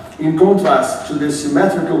roofline, in contrast to the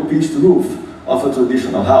symmetrical pitched roof of a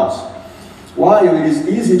traditional house. While it is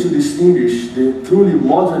easy to distinguish the truly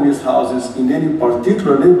modernist houses in any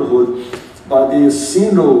particular neighborhood by the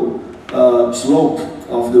single slope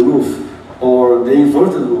of the roof or the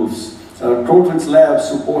inverted roofs, concrete slabs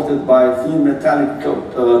supported by thin metallic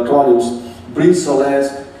columns, brise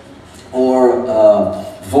soleils, or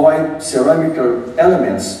void ceramic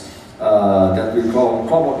elements that we call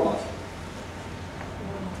cobalt glass.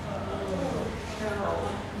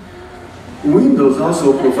 Windows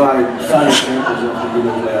also provide fine examples of the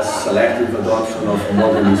middle class selective adoption of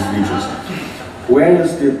modernist features.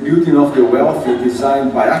 Whereas the building of the wealthy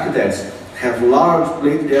designed by architects have large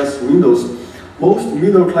plate glass windows, most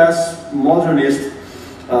middle class modernist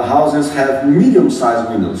houses have medium-sized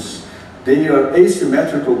windows, Their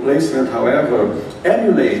asymmetrical placement, however,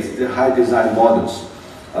 emulates the high design models.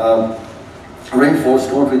 Reinforced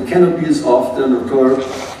concrete canopies often occur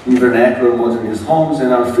in vernacular modernist homes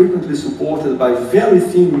and are frequently supported by very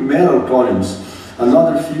thin metal columns,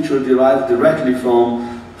 another feature derived directly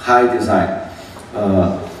from high design.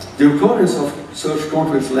 The occurrence of such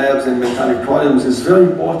concrete slabs and metallic columns is very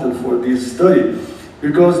important for this study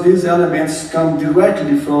because these elements come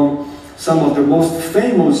directly from some of the most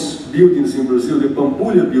famous buildings in Brazil, the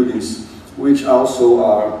Pampulha buildings, which also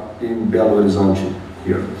are in Belo Horizonte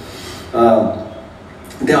here.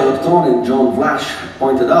 Delapton and John Vlach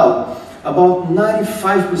pointed out, about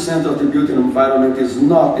 95% of the built environment is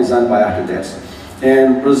not designed by architects.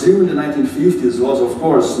 And Brazil in the 1950s was, of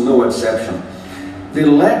course, no exception. The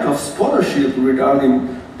lack of scholarship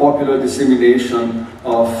regarding popular dissemination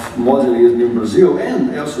of modernism in Brazil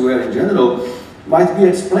and elsewhere in general might be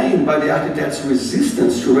explained by the architect's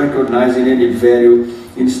resistance to recognizing any value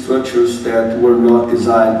in structures that were not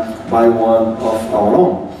designed by one of our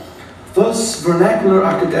own. Thus, vernacular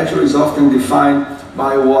architecture is often defined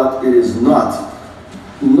by what it is not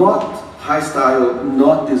high style,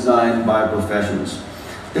 not designed by professionals.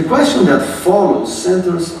 The question that follows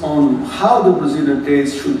centers on how the Brazilian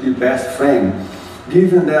case should be best framed,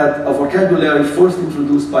 given that a vocabulary first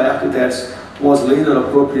introduced by architects was later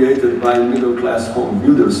appropriated by middle-class home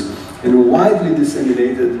builders and widely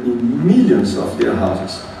disseminated in millions of their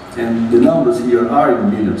houses. And the numbers here are in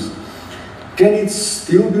millions. Can it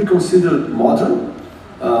still be considered modern?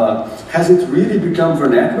 Has it really become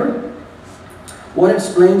vernacular? What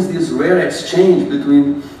explains this rare exchange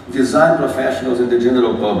between design professionals and the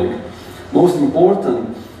general public? Most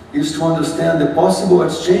important is to understand the possible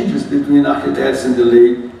exchanges between architects and the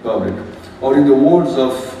lay public, or in the words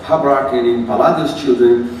of Habraken in Palladio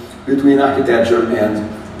Children, between architecture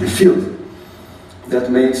and the field,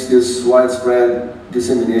 that makes this widespread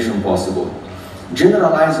dissemination possible.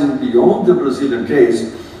 Generalizing beyond the Brazilian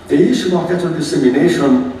case, the issue of architectural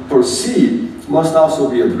dissemination per se must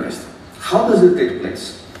also be addressed. How does it take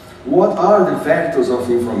place? What are the vectors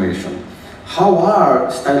of information? How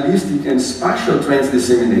are stylistic and spatial trends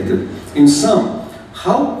disseminated? In sum,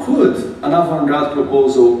 how could an avant-garde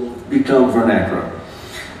proposal become vernacular?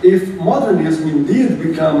 If modernism indeed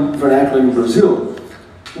become vernacular in Brazil,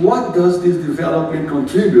 what does this development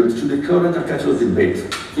contribute to the current architectural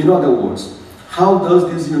debate? In other words, how does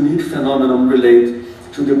this unique phenomenon relate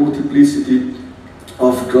to the multiplicity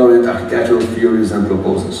of current architectural theories and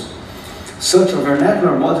proposals? Such a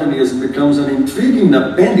vernacular modernism becomes an intriguing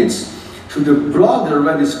appendix to the broader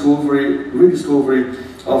rediscovery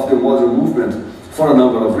of the modern movement for a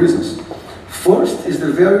number of reasons. First is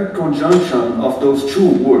the very conjunction of those two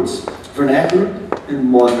words, vernacular and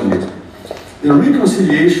modernism. The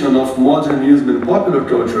reconciliation of modernism and popular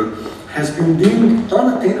culture has been deemed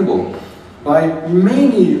unattainable by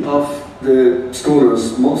many of the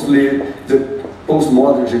scholars, mostly the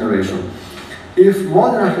postmodern generation. If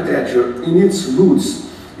modern architecture, in its roots,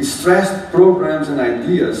 stressed programs and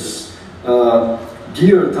ideas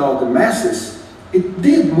geared toward the masses, it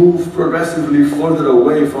did move progressively further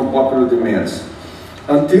away from popular demands.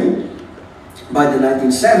 Until, by the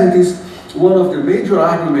 1970s, one of the major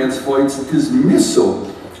arguments for its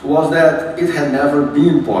dismissal was that it had never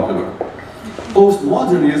been popular.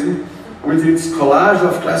 Postmodernism, with its collage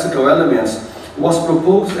of classical elements, was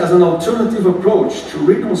proposed as an alternative approach to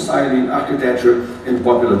reconciling architecture and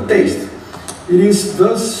popular taste. It is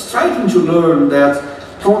thus striking to learn that,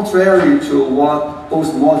 contrary to what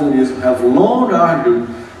postmodernism have long argued,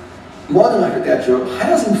 modern architecture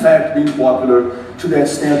has in fact been popular to the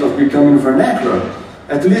extent of becoming vernacular,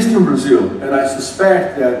 at least in Brazil, and I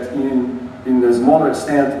suspect that in a smaller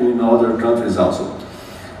extent in other countries also.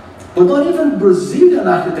 But not even Brazilian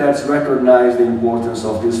architects recognized the importance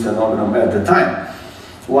of this phenomenon at the time,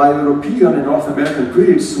 while European and North American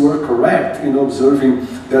critics were correct in observing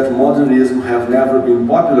that modernism have never been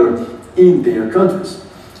popular in their countries.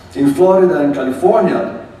 In Florida and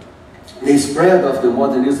California, the spread of the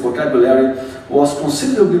modernist vocabulary was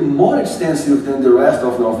considerably more extensive than the rest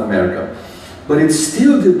of North America, but it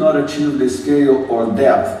still did not achieve the scale or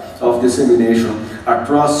depth of dissemination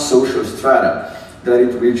across social strata that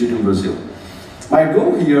it reached in Brazil. My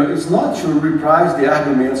goal here is not to reprise the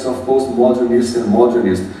arguments of postmodernists and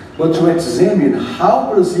modernists, but to examine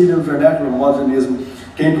how Brazilian vernacular modernism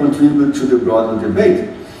can contribute to the broader debate.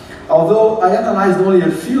 Although I analyzed only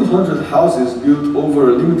a few hundred houses built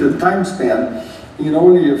over a limited time span in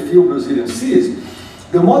only a few Brazilian cities,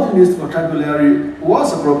 the modernist vocabulary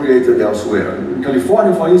was appropriated elsewhere. In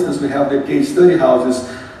California, for instance, we have the case study houses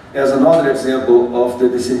as another example of the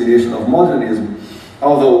dissemination of modernism,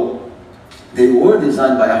 although they were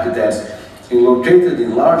designed by architects and located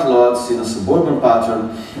in large lots in a suburban pattern,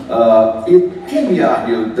 it can be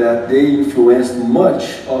argued that they influenced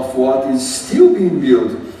much of what is still being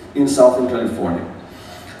built in Southern California.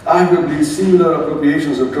 Arguably, similar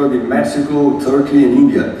appropriations occurred in Mexico, Turkey, and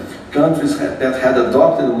India, countries that had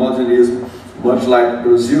adopted modernism much like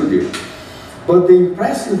Brazil did. But the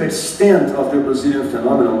impressive extent of the Brazilian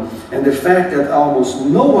phenomenon and the fact that almost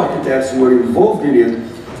no architects were involved in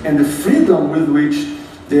it, and the freedom with which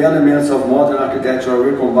the elements of modern architecture are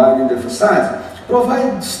recombined in the facades,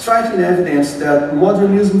 provide striking evidence that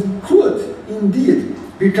modernism could indeed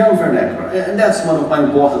become vernacular. And that's one of my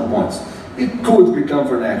important points. It could become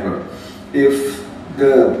vernacular if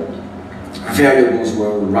the variables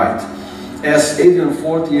were right. As Adrian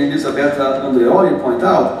Forti and Elisabetta Andreoli point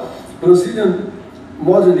out, Brazilian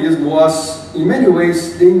modernism was in many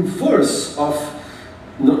ways the inverse of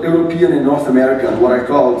European and North American, what I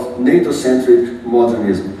call NATO-centric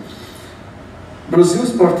modernism.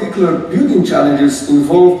 Brazil's particular building challenges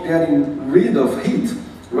involved getting rid of heat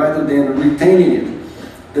rather than retaining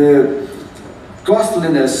it. The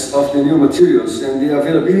costliness of the new materials and the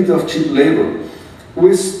availability of cheap labor.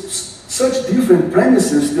 With such different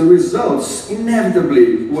premises, the results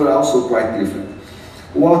inevitably were also quite different.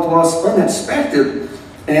 What was unexpected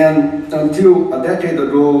and until a decade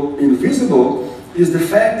ago invisible is the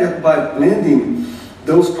fact that by blending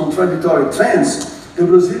those contradictory trends, the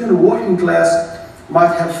Brazilian working class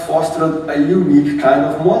might have fostered a unique kind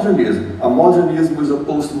of modernism, a modernism with a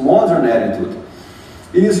postmodern attitude.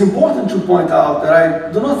 It is important to point out that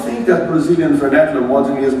I do not think that Brazilian vernacular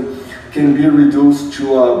modernism can be reduced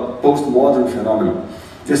to a postmodern phenomenon.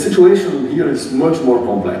 The situation here is much more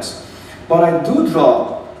complex. But I do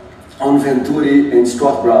draw on Venturi and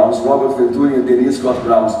Scott Brown's, Robert Venturi and Denise Scott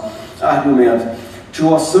Brown's argument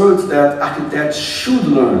to assert that architects should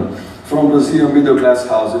learn from Brazilian middle-class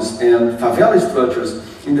houses and favela structures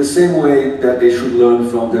in the same way that they should learn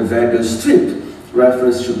from the Vegas Strip,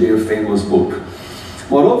 reference to their famous book.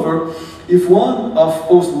 Moreover, if one of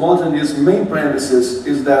postmodernism's main premises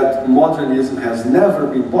is that modernism has never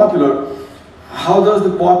been popular, how does the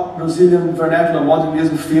Brazilian vernacular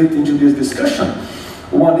modernism fit into this discussion?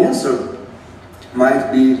 One answer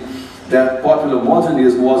might be that popular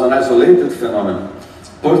modernism was an isolated phenomenon,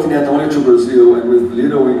 pertinent only to Brazil and with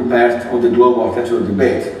little impact on the global architectural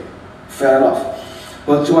debate. Fair enough.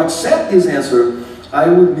 But to accept this answer, I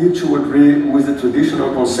would need to agree with the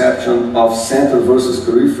traditional conception of center versus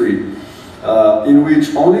periphery, in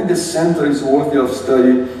which only the center is worthy of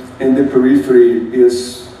study and the periphery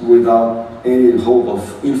is without any hope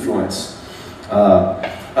of influence.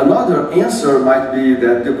 Another answer might be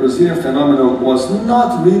that the Brazilian phenomenon was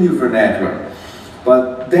not really vernacular,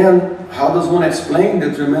 but then how does one explain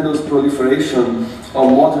the tremendous proliferation of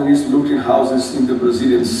modernist-looking houses in the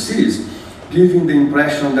Brazilian cities, giving the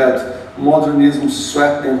impression that modernism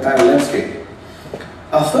swept the entire landscape?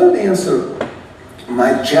 A third answer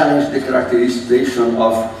might challenge the characterization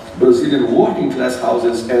of Brazilian working-class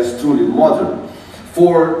houses as truly modern.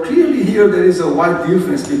 For clearly here there is a wide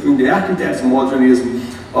difference between the architect's modernism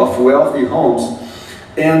of wealthy homes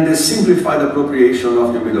and the simplified appropriation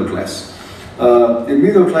of the middle class. The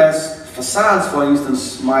middle class facades, for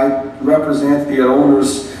instance, might represent their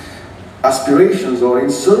owners' aspirations or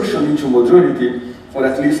insertion into modernity, or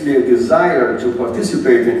at least their desire to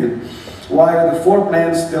participate in it, while the floor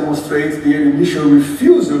plans demonstrate their initial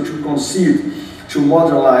refusal to concede to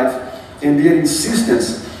modern life and their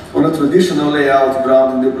insistence on a traditional layout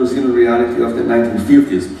grounded in the Brazilian reality of the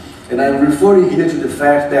 1950s. And I'm referring here to the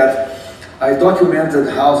fact that I documented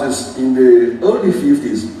houses in the early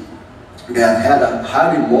 50s that had a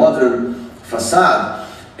highly modern facade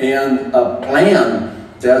and a plan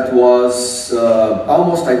that was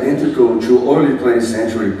almost identical to early 20th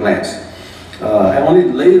century plans. And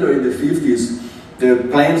only later in the 50s, the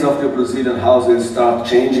plans of the Brazilian houses start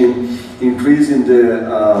changing, increasing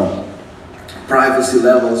the privacy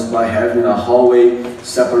levels by having a hallway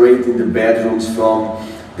separating the bedrooms from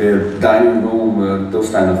the dining room, those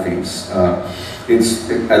kind of things.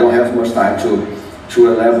 I don't have much time to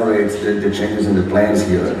elaborate the changes in the plans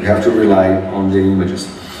here. You have to rely on the images.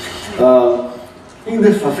 In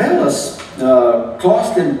the favelas,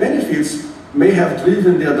 cost and benefits may have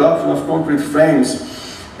driven the adoption of concrete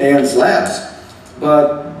frames and slabs,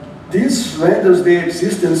 but this renders their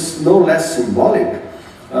existence no less symbolic.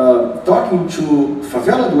 Talking to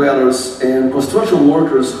favela dwellers and construction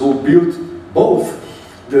workers who built both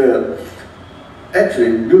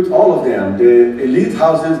actually built all of them, the elite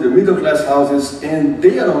houses, the middle class houses, and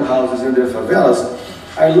their own houses in the favelas,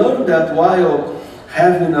 I learned that while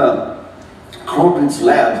having a concrete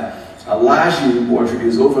slab laje in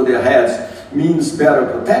Portuguese, over their heads, means better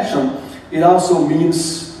protection, it also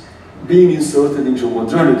means being inserted into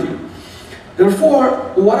modernity. Therefore,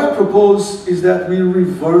 what I propose is that we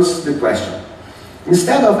reverse the question.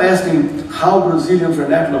 Instead of asking how Brazilian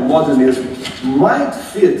vernacular modernism might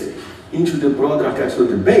fit into the broader architectural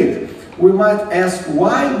debate, we might ask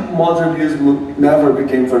why modernism never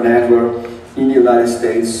became vernacular in the United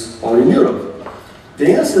States or in Europe.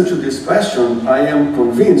 The answer to this question, I am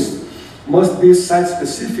convinced, must be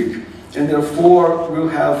site-specific, and therefore will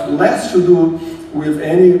have less to do with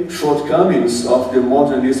any shortcomings of the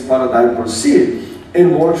modernist paradigm per se,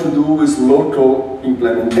 and more to do with local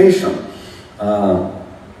implementation.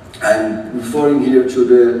 I'm referring here to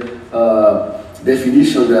the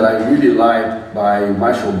definition that I really like by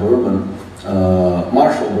Marshall Berman,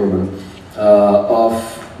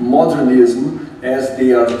 of modernism as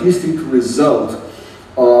the artistic result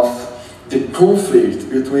of the conflict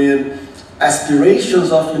between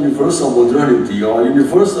aspirations of universal modernity or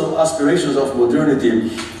universal aspirations of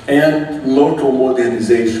modernity and local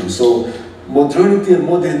modernization. So modernity and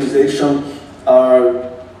modernization are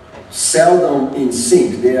seldom in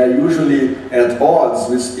sync. They are usually at odds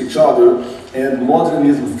with each other, and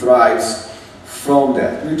modernism thrives from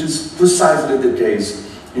that, which is precisely the case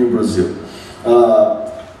in Brazil.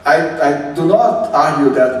 I do not argue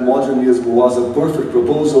that modernism was a perfect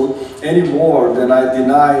proposal any more than I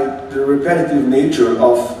deny the repetitive nature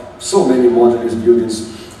of so many modernist buildings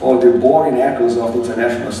or the boring echoes of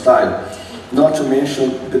international style, not to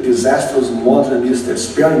mention the disastrous modernist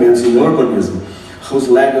experiments in urbanism, whose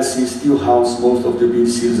legacy still haunts most of the big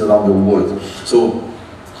cities around the world. So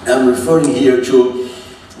I'm referring here to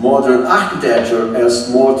modern architecture as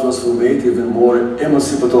more transformative and more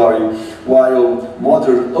emancipatory, while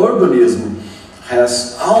modern urbanism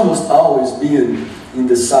has almost always been in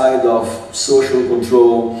the side of social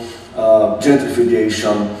control,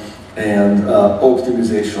 gentrification, and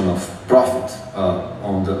optimization of profit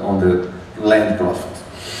on the land profit.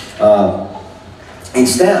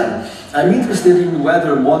 Instead, I'm interested in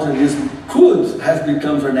whether modernism could have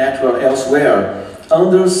become vernacular elsewhere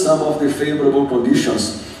under some of the favorable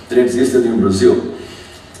conditions that existed in Brazil.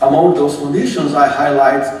 Among those conditions, I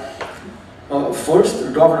highlight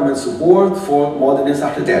first, government support for modernist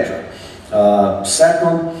architecture.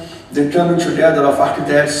 Second, the coming together of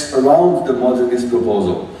architects around the modernist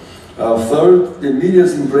proposal. Third, the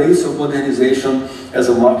media's embrace of modernization as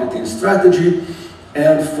a marketing strategy.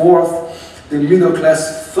 And fourth, the middle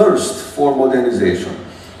class thirst for modernization.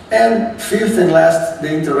 And fifth and last,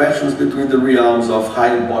 the interactions between the realms of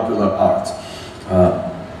highly popular art.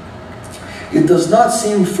 It does not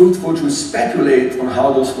seem fruitful to speculate on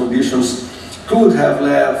how those conditions could have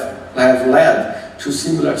led to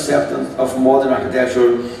similar acceptance of modern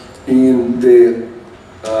architecture in the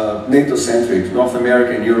NATO-centric North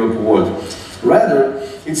America and Europe world. Rather,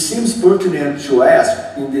 it seems pertinent to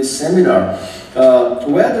ask in this seminar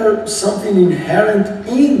whether something inherent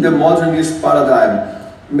in the modernist paradigm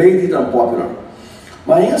made it unpopular.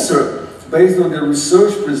 My answer, based on the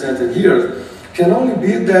research presented here, can only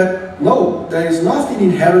be that no, there is nothing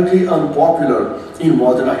inherently unpopular in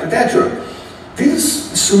modern architecture.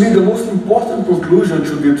 This is to me the most important conclusion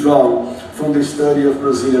to be drawn from the study of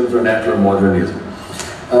Brazilian vernacular modernism.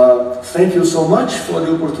 Thank you so much for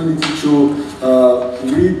the opportunity to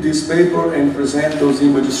read this paper and present those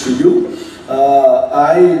images to you.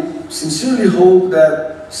 I sincerely hope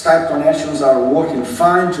that Skype connections are working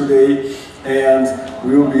fine today and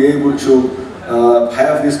we will be able to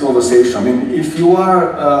have this conversation. I mean, if you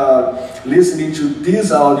are listening to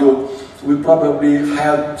this audio, we probably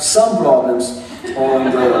have some problems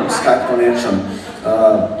on the Skype connection.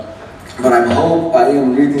 But I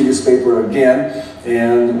am reading this paper again,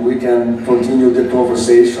 and we can continue the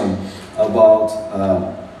conversation about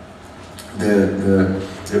the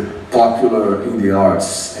popular in the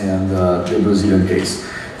arts and the Brazilian case.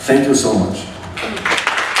 Thank you so much.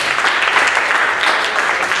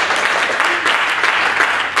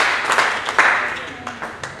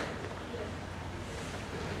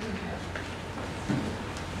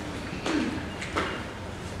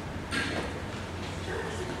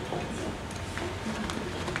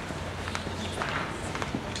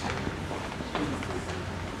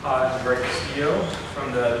 I'm Greg Castillo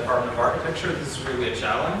from the Department of Architecture. This is really a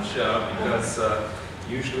challenge because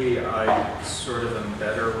usually I sort of am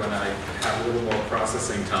better when I have a little more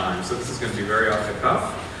processing time. So this is going to be very off the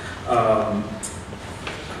cuff.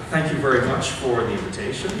 Thank you very much for the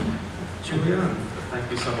invitation, Julia, and thank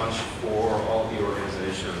you so much for all the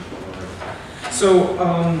organization. So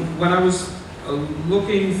when I was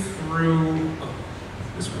looking through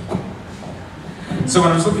this one. So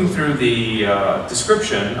when I was looking through the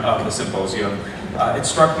description of the symposium, it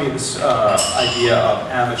struck me this idea of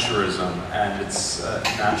amateurism and its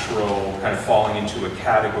natural kind of falling into a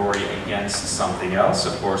category against something else,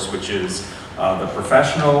 of course, which is the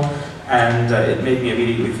professional. And it made me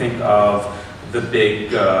immediately think of the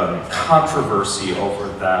big controversy over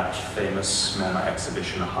that famous MoMA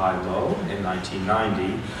exhibition, High-Low, in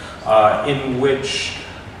 1990, in which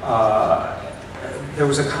there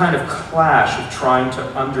was a kind of clash of trying to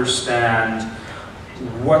understand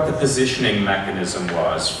what the positioning mechanism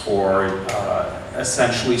was for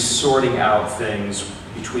essentially sorting out things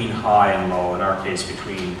between high and low, in our case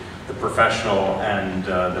between the professional and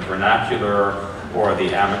the vernacular, or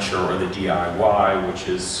the amateur or the DIY, which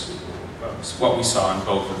is what we saw in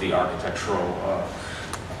both of the architectural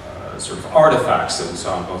sort of artifacts that we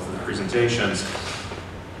saw in both of the presentations.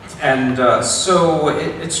 And so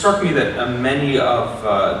it struck me that many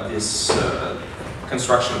of this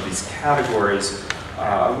construction of these categories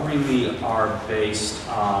really are based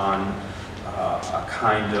on a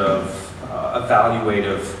kind of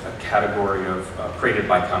evaluative category of created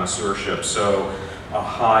by connoisseurship. So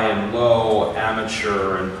high and low,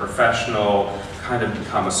 amateur and professional kind of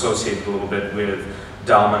become associated a little bit with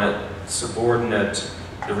dominant, subordinate,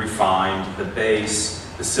 the refined, the base,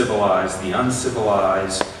 the civilized, the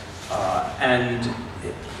uncivilized. And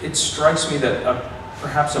it strikes me that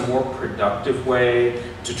perhaps a more productive way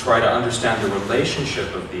to try to understand the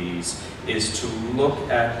relationship of these is to look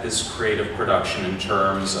at this creative production in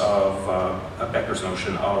terms of Becker's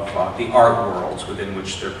notion of the art worlds within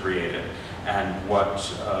which they're created, and what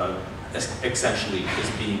essentially is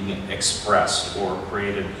being expressed or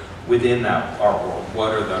created within that art world.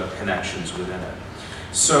 What are the connections within it?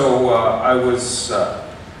 So I was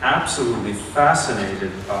absolutely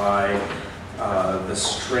fascinated by the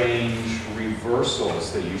strange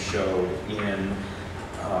reversals that you showed in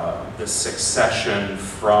the succession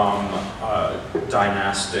from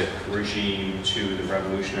dynastic regime to the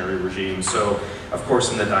revolutionary regime. So, of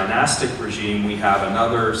course, in the dynastic regime, we have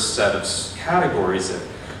another set of categories that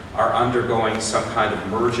are undergoing some kind of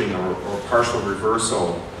merging or partial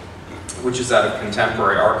reversal, which is that of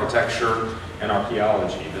contemporary architecture and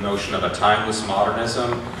archaeology, the notion of a timeless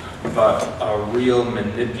modernism, but a real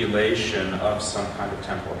manipulation of some kind of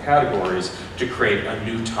temporal categories to create a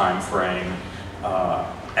new time frame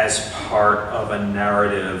as part of a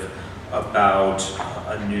narrative about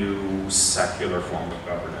a new secular form of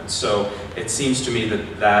governance. So it seems to me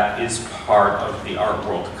that that is part of the art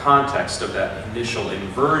world context of that initial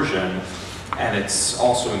inversion, and it's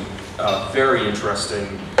also very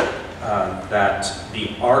interesting that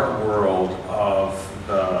the art world of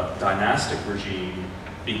the dynastic regime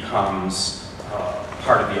becomes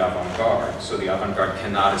part of the avant-garde. So the avant-garde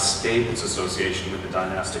cannot escape its association with the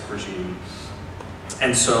dynastic regime.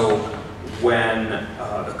 And so when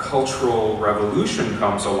the Cultural Revolution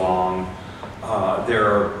comes along, there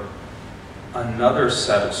are another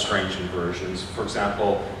set of strange inversions. For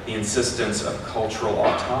example, the insistence of cultural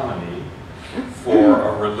autonomy for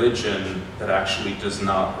a religion that actually does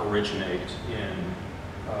not originate in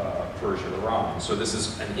Persia, Iran. So this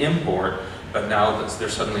is an import, but now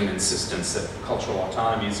there's suddenly an insistence that cultural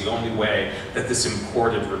autonomy is the only way that this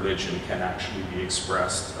imported religion can actually be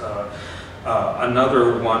expressed.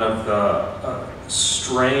 Another one of the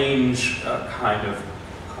strange kind of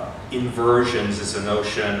inversions is the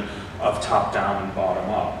notion of top-down and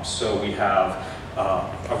bottom-up. So we have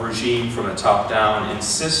a regime from the top down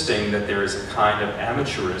insisting that there is a kind of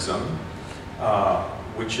amateurism,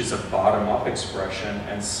 which is a bottom-up expression,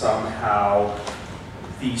 and somehow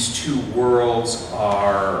these two worlds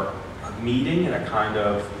are meeting in a kind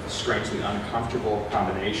of strangely uncomfortable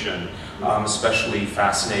combination. Especially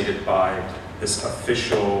fascinated by this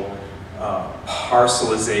official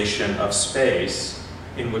parcelization of space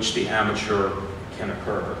in which the amateur can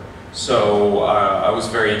occur. So I was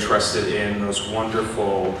very interested in those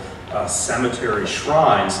wonderful cemetery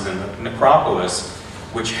shrines in the necropolis,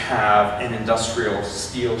 which have an industrial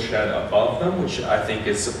steel shed above them, which I think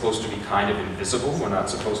is supposed to be kind of invisible. We're not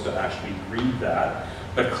supposed to actually read that,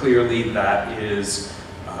 but clearly that is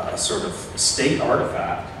a sort of state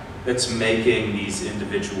artifact that's making these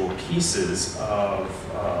individual pieces of,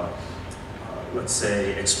 let's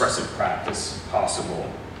say, expressive practice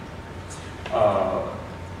possible.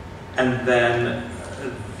 And then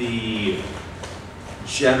the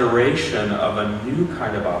generation of a new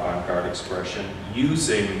kind of avant-garde expression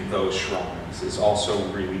using those shrines is also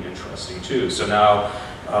really interesting too. So now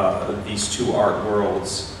these two art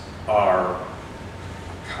worlds are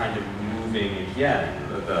kind of moving again.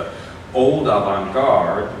 The old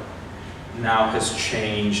avant-garde now has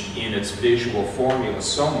changed in its visual formula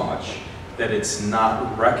so much that it's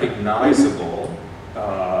not recognizable.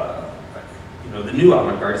 The new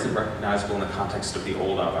avant-garde isn't recognizable in the context of the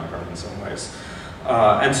old avant-garde in some ways.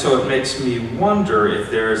 And so it makes me wonder if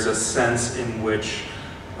there's a sense in which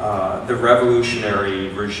the revolutionary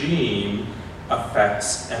regime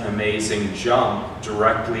affects an amazing jump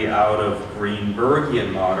directly out of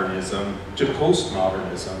Greenbergian modernism to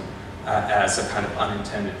postmodernism as a kind of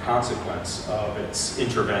unintended consequence of its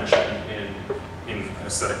intervention in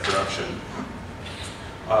aesthetic production.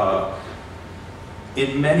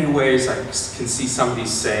 In many ways, I can see some of these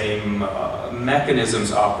same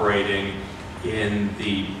mechanisms operating in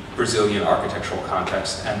the Brazilian architectural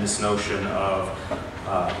context, and this notion of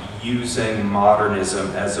using modernism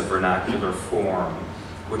as a vernacular form,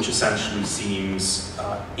 which essentially seems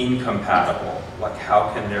incompatible. Like,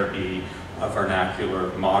 how can there be a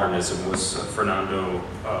vernacular modernism was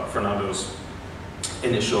Fernando's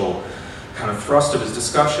initial kind of thrust of his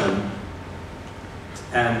discussion.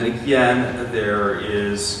 And again, there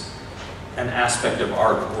is an aspect of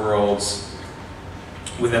art worlds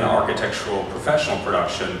within architectural professional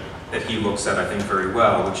production that he looks at, I think, very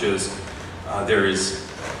well, which is there is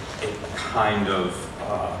a kind of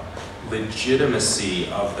legitimacy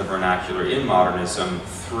of the vernacular in modernism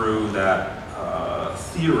through that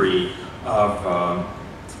theory of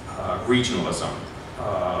regionalism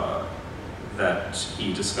that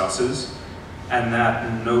he discusses. And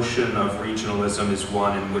that notion of regionalism is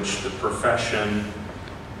one in which the profession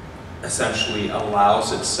essentially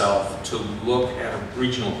allows itself to look at a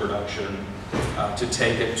regional production, to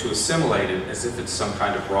take it, to assimilate it as if it's some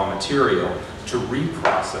kind of raw material, to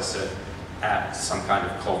reprocess it at some kind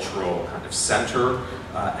of cultural kind of center,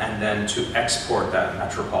 and then to export that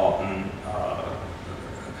metropolitan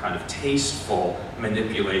kind of tasteful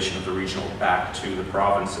manipulation of the regional back to the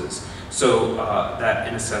provinces. So that,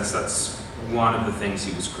 in a sense, that's one of the things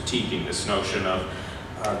he was critiquing, this notion of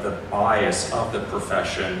the bias of the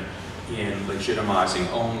profession in legitimizing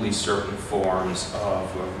only certain forms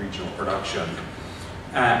of regional production.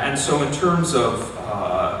 And so in terms of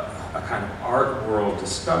a kind of art world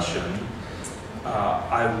discussion,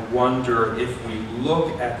 I wonder if we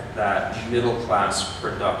look at that middle class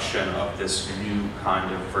production of this new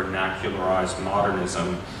kind of vernacularized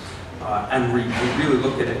modernism, and we really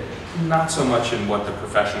look at it not so much in what the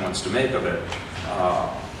profession wants to make of it,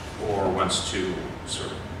 or wants to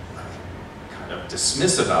sort of kind of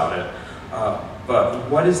dismiss about it, but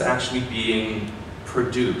what is actually being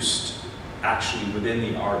produced actually within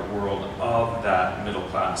the art world of that middle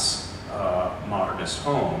class modernist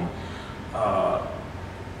home.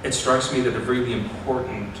 It strikes me that a really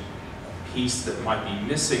important piece that might be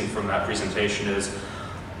missing from that presentation is,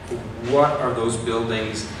 what are those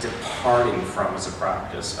buildings departing from as a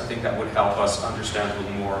practice? I think that would help us understand a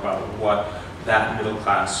little more about what that middle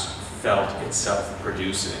class felt itself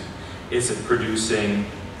producing. Is it producing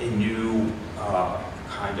a new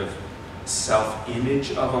kind of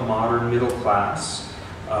self-image of a modern middle class?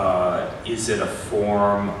 Is it a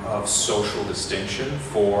form of social distinction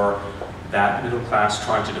for that middle class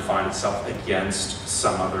trying to define itself against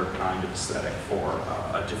some other kind of aesthetic for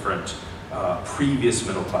a different previous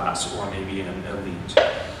middle class, or maybe an elite?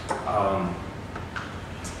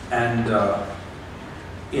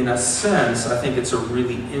 In a sense, I think it's a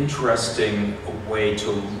really interesting way to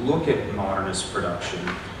look at modernist production,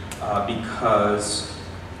 because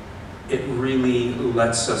it really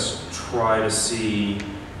lets us try to see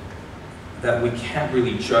that we can't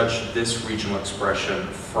really judge this regional expression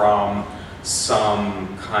from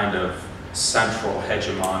some kind of central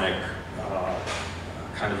hegemonic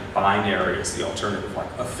kind of binary as the alternative, like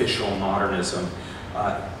official modernism.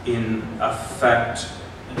 In effect,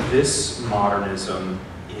 this modernism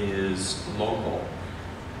is local.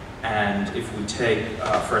 And if we take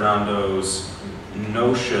Fernando's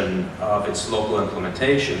notion of its local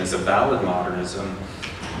implementation as a valid modernism,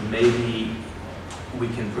 maybe we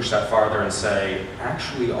can push that farther and say,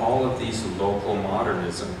 actually all of these local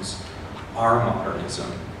modernisms are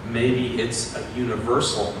modernism. Maybe it's a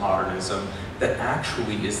universal modernism that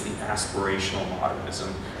actually is the aspirational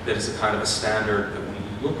modernism, that is a kind of a standard that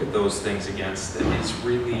we look at those things against, that is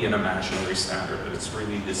really an imaginary standard, that it's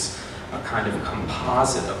really this kind of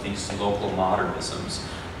composite of these local modernisms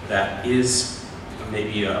that is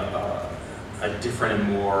maybe a different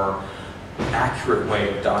and more accurate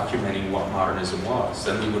way of documenting what modernism was.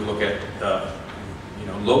 Then we would look at the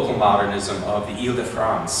local modernism of the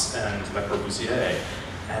Ile-de-France and Le Corbusier,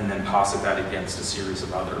 and then posit that against a series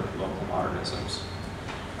of other local modernisms.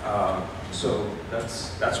 So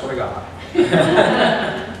that's what I got.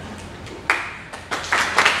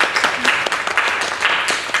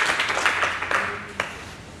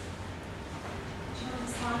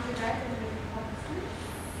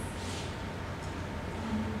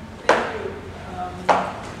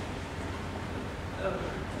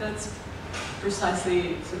 that's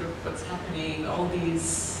precisely sort of what's happening. All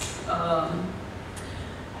these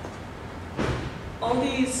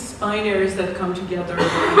binaries that come together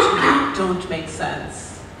actually don't make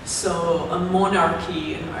sense. So a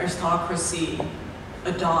monarchy, an aristocracy,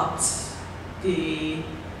 adopts the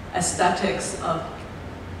aesthetics of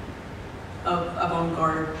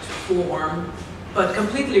avant-garde form, but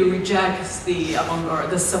completely rejects the avant-garde,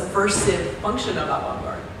 the subversive function of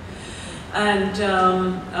avant-garde. And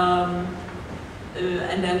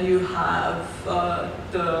then you have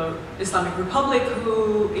the Islamic Republic,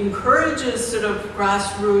 who encourages sort of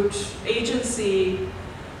grassroots agency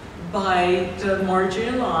by the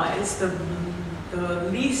marginalized, the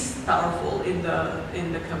least powerful in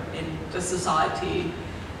the society.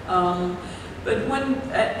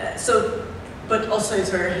 But also it's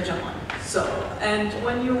very hegemonic. So, and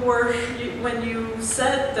when you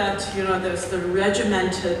said that, you know, there's the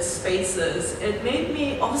regimented spaces, it made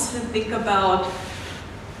me also think about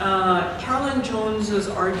Carolyn Jones's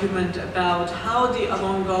argument about how the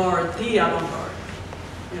avant-garde, you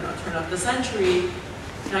know, turn of the century,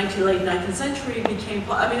 late 19th century became,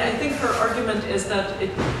 I mean, I think her argument is that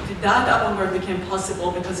that avant-garde became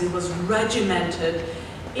possible because it was regimented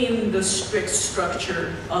in the strict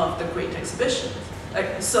structure of the Great Exhibition.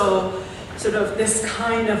 So, sort of this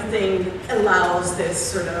kind of thing allows this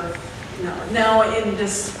sort of, you know, now in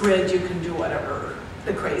this grid you can do whatever,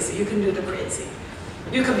 you can do the crazy.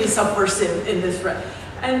 You can be subversive in this,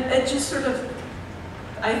 and it just sort of,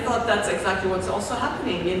 I thought that's exactly what's also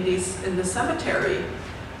happening in the cemetery,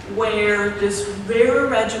 where this very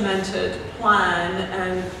regimented plan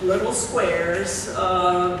and little squares,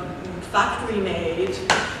 factory made,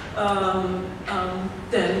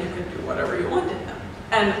 then you can do whatever you want in them.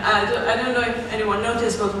 And I don't know if anyone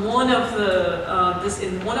noticed, but one of the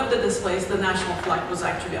in one of the displays, the national flag was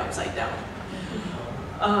actually upside down.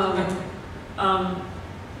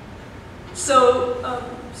 So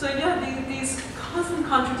yeah, these constant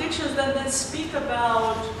contradictions that then speak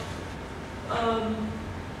about,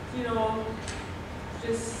 you know,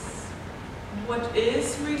 just what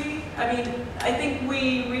is really. I mean, I think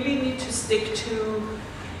we really need to stick to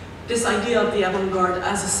this idea of the avant-garde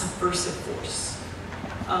as a subversive force.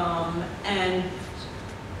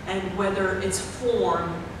 And whether its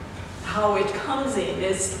form, how it comes in,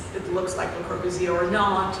 it looks like Le Corbusier or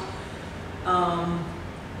not,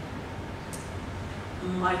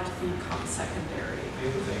 might become secondary. The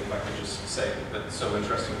other thing, if I could just say, that's so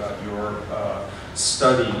interesting about your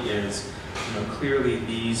study is, you know, clearly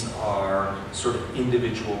these are sort of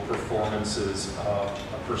individual performances of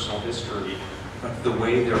a personal history, but the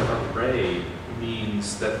way they're arrayed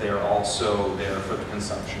means that they're also there for the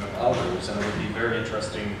consumption of others, and it would be very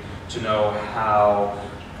interesting to know how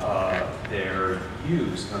they're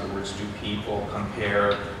used. In other words, do people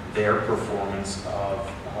compare their performance of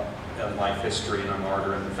a life history and a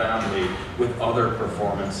martyr in the family with other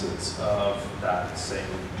performances of that same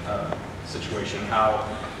situation?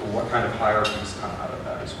 What kind of hierarchies come out of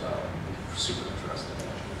that as well? Super interesting.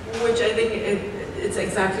 Which I think it's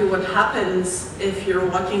exactly what happens if you're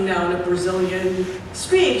walking down a Brazilian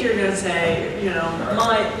street. You're going to say, you know,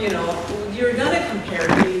 you're going to compare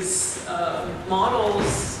these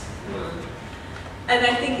models, and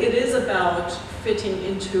I think it is about fitting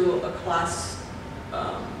into a class,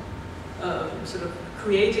 sort of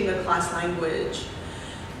creating a class language.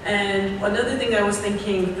 And another thing I was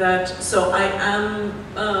thinking that, so I am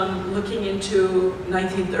looking into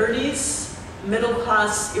 1930s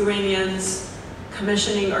middle-class Iranians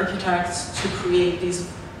commissioning architects to create these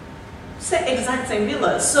exact same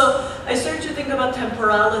villas. So I started to think about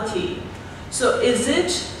temporality. So is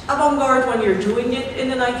it avant-garde when you're doing it in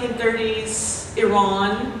the 1930s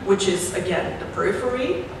Iran, which is, again, the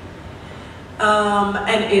periphery?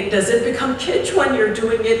 And does it become kitsch when you're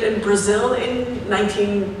doing it in Brazil in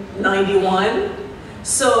 1991?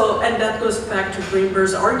 So, and that goes back to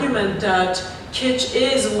Greenberg's argument that kitsch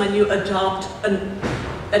is when you adopt an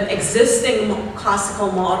existing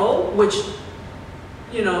classical model, which,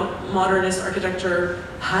 you know, modernist architecture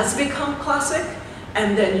has become classic,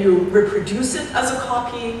 and then you reproduce it as a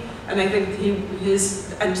copy. And I think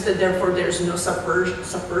and therefore there's no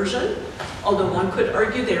subversion. Although one could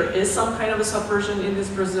argue there is some kind of a subversion in this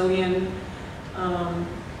Brazilian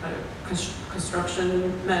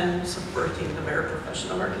construction men subverting the very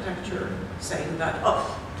profession of architecture, saying that,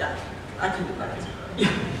 oh, yeah, I can do that.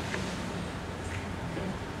 Yeah.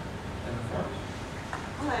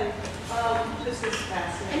 Hi, this is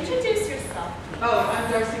fascinating. Introduce yourself. Oh,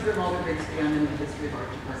 I'm Darcy Grimaldi-Grigsby. I'm in the History of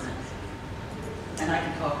Art department. And I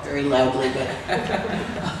can talk very loudly, but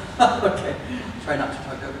okay. Try not to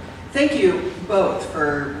talk over. Thank you both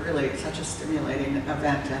for really such a stimulating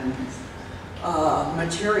event and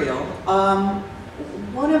material.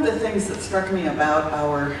 One of the things that struck me about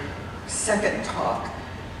our second talk,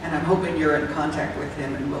 and I'm hoping you're in contact with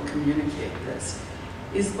him and will communicate this,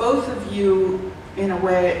 is both of you, in a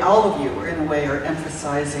way, all of you in a way, are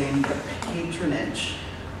emphasizing the patronage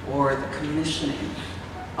or the commissioning.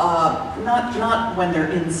 Not when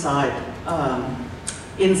they're inside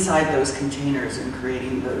those containers and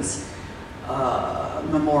creating those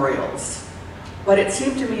memorials. But it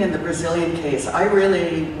seemed to me in the Brazilian case, I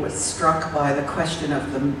really was struck by the question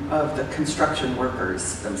of the construction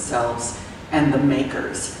workers themselves and the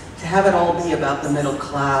makers. To have it all be about the middle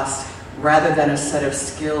class rather than a set of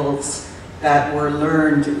skills that were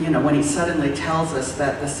learned, you know, when he suddenly tells us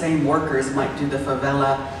that the same workers might do the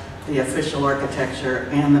favela, the official architecture,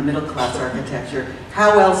 and the middle class architecture.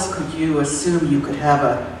 How else could you assume you could have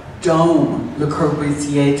a dome, Le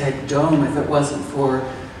Corbusier type dome, if it wasn't for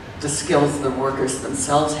the skills the workers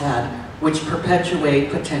themselves had, which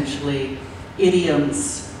perpetuate potentially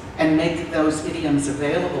idioms and make those idioms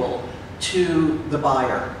available to the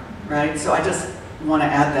buyer, right? So I just want to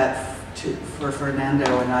add that for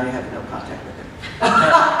Fernando, and I have no contact with him.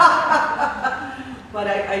 But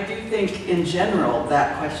I do think, in general,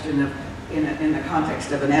 that question of, in the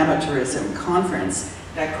context of an amateurism conference,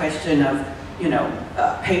 that question of, you know,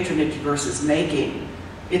 patronage versus making,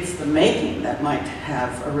 it's the making that might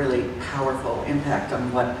have a really powerful impact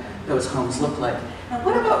on what those homes look like. Now,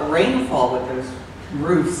 what about rainfall with those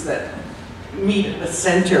roofs that meet at the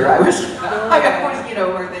center? I always, you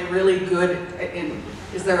know, are they really good in,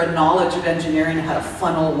 is there a knowledge of engineering how to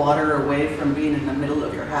funnel water away from being in the middle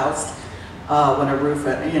of your house when a roof,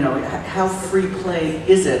 you know, how free play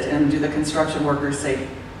is it? And do the construction workers say,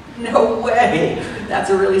 no way, that's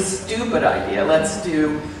a really stupid idea, let's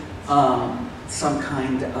do some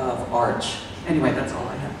kind of arch. Anyway, that's all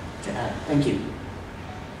I have to add. Thank you.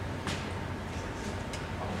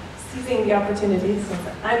 Seizing the opportunities.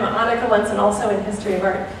 I'm Annika Lenson, also in History of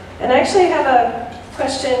Art. And I actually have a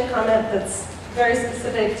question, comment that's very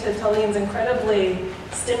specific to Tallene's incredibly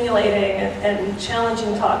stimulating and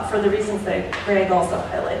challenging talk for the reasons that Greg also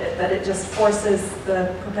highlighted, that it just forces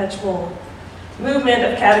the perpetual movement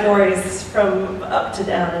of categories from up to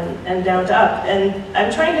down and down to up. And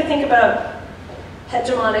I'm trying to think about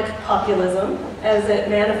hegemonic populism as it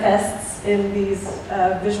manifests in these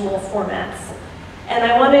visual formats. And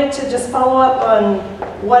I wanted to just follow up on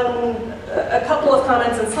a couple of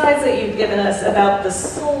comments and slides that you've given us about the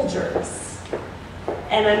soldiers.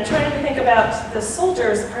 And I'm trying to think about the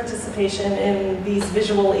soldiers' participation in these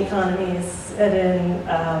visual economies and in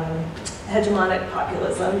hegemonic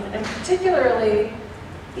populism, and particularly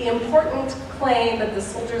the important claim that the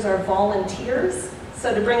soldiers are volunteers.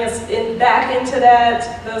 So to bring us back into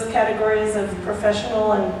those categories of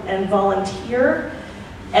professional and volunteer.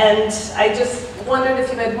 And I just wondered if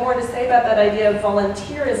you had more to say about that idea of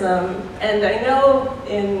volunteerism. And I know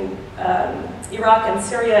in Iraq and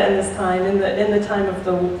Syria in this time, in the time of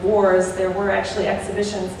the wars, there were actually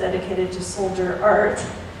exhibitions dedicated to soldier art,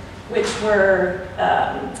 which were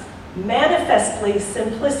manifestly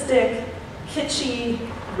simplistic, kitschy,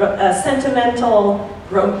 sentimental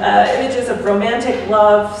images of romantic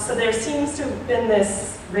love. So there seems to have been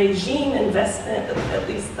this regime investment, at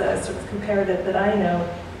least the sort of comparative that I know,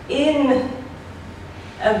 in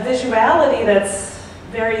a visuality that's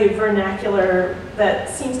very vernacular, that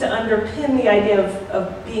seems to underpin the idea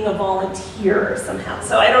of being a volunteer somehow.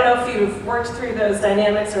 So I don't know if you've worked through those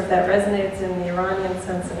dynamics or if that resonates in the Iranian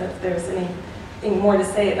sense, and if there's anything more to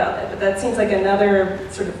say about it. But that seems like another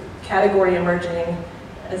sort of category emerging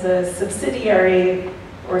as a subsidiary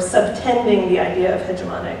or subtending the idea of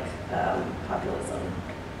hegemonic populism.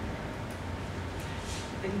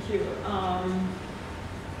 Thank you.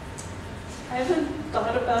 I haven't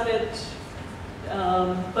thought about it,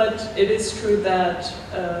 but it is true that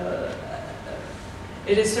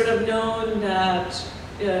it is sort of known that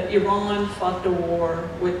Iran fought the war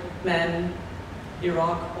with men,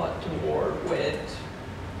 Iraq fought the war with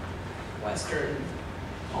Western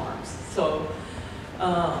arms. So,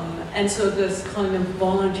 and so this kind of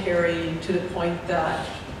voluntary, to the point that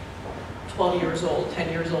 12 years old, 10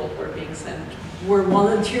 years old were being sent, were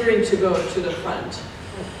volunteering to go to the front.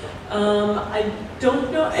 I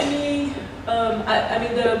don't know any, I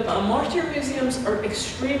mean the martyr museums are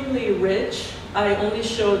extremely rich. I only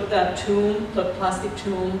showed that tomb, the plastic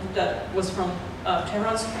tomb that was from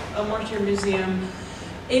Tehran's martyr museum,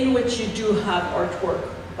 in which you do have artwork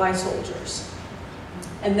by soldiers.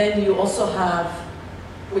 And then you also have,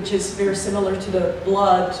 which is very similar to the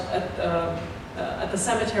blood at the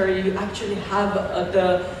cemetery, you actually have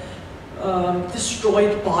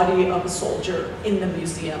destroyed body of a soldier in the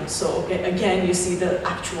museum. So again, you see the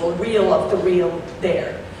actual real of the real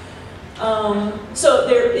there. So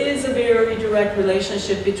there is a very direct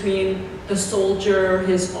relationship between the soldier,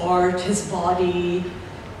 his art, his body,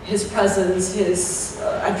 his presence, his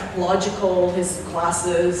anthropological, his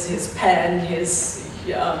glasses, his pen, his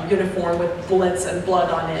uniform with bullets and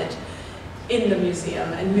blood on it in the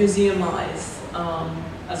museum, and museumized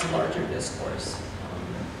as a larger discourse.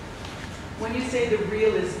 When you say the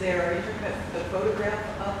real is there, are you talking about the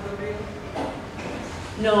photograph of the real?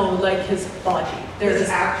 No, like his body. His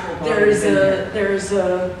actual body. There's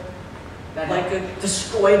a like a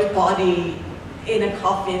destroyed body in a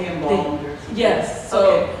coffin. Embalmed. Yes.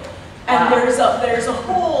 So, okay. And there's a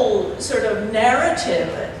whole sort of narrative.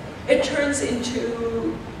 It turns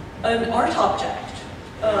into an art object,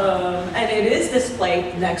 and it is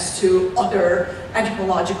displayed next to other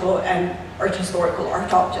anthropological and art historical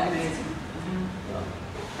art objects. Amazing.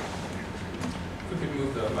 If we could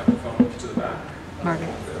move the microphone to the back. Margaret.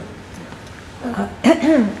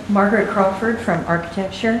 Margaret Crawford from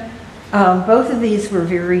Architecture. Both of these were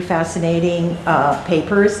very fascinating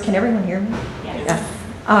papers. Can everyone hear me? Yes.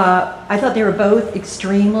 Yeah. I thought they were both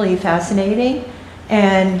extremely fascinating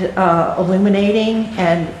and illuminating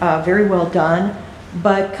and very well done.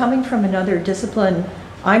 But coming from another discipline,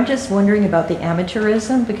 I'm just wondering about the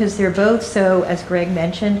amateurism, because they're both so, as Greg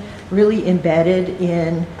mentioned, really embedded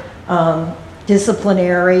in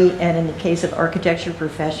disciplinary and, in the case of architecture,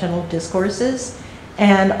 professional discourses.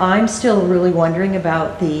 And I'm still really wondering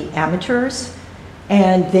about the amateurs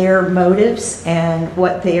and their motives and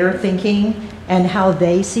what they're thinking and how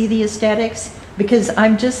they see the aesthetics, because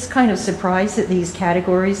I'm just kind of surprised that these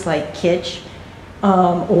categories like kitsch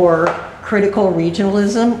or critical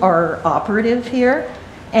regionalism are operative here.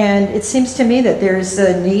 And it seems to me that there's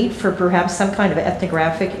a need for perhaps some kind of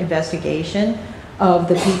ethnographic investigation of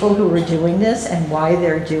the people who are doing this and why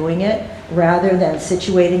they're doing it, rather than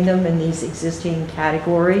situating them in these existing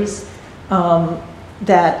categories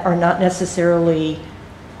that are not necessarily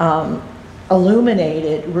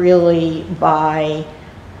illuminated really by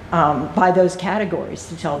those categories,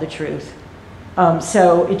 to tell the truth.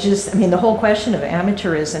 So it just, I mean, the whole question of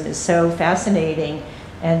amateurism is so fascinating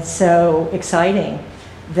and so exciting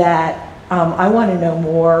that I want to know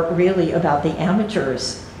more really about the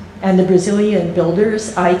amateurs and the Brazilian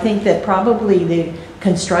builders. I think that probably the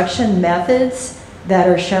construction methods that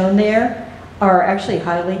are shown there are actually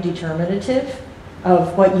highly determinative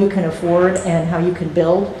of what you can afford and how you can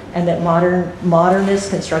build, and that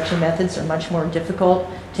modernist construction methods are much more difficult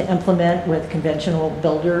to implement with conventional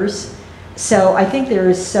builders. So I think there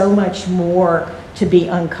is so much more to be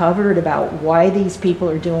uncovered about why these people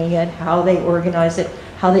are doing it, how they organize it,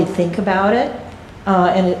 how they think about it.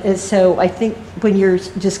 So I think when you're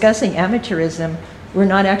discussing amateurism, we're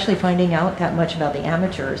not actually finding out that much about the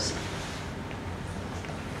amateurs.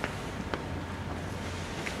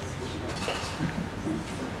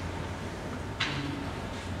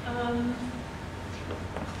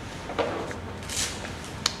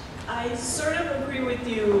 I sort of agree with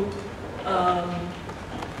you,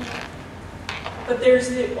 but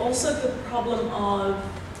there's also the problem of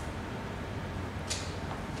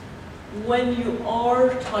when you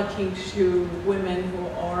are talking to women who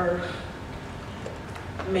are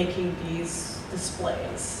making these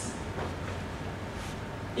displays,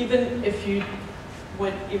 even if you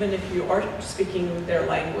are speaking their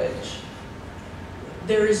language,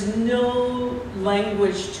 there is no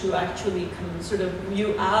language to actually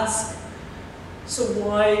you ask, so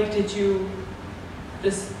why did you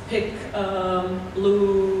just pick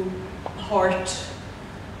blue heart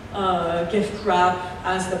gift wrap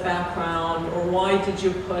as the background, or why did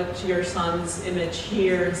you put your son's image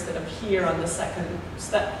here instead of here on the second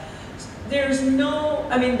step? There's no,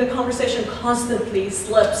 I mean, the conversation constantly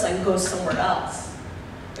slips and goes somewhere else.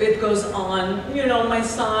 It goes on, you know, my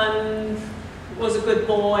son was a good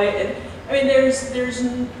boy. And, I mean, there's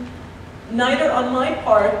neither on my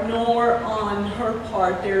part nor on her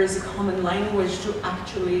part, there is a common language to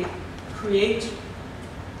actually create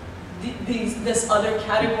this other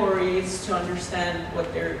categories to understand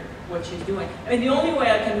what she's doing. I mean, the only way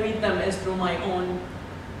I can read them is through my own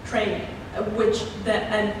training,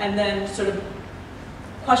 and then sort of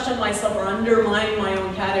question myself or undermine my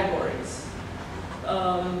own categories.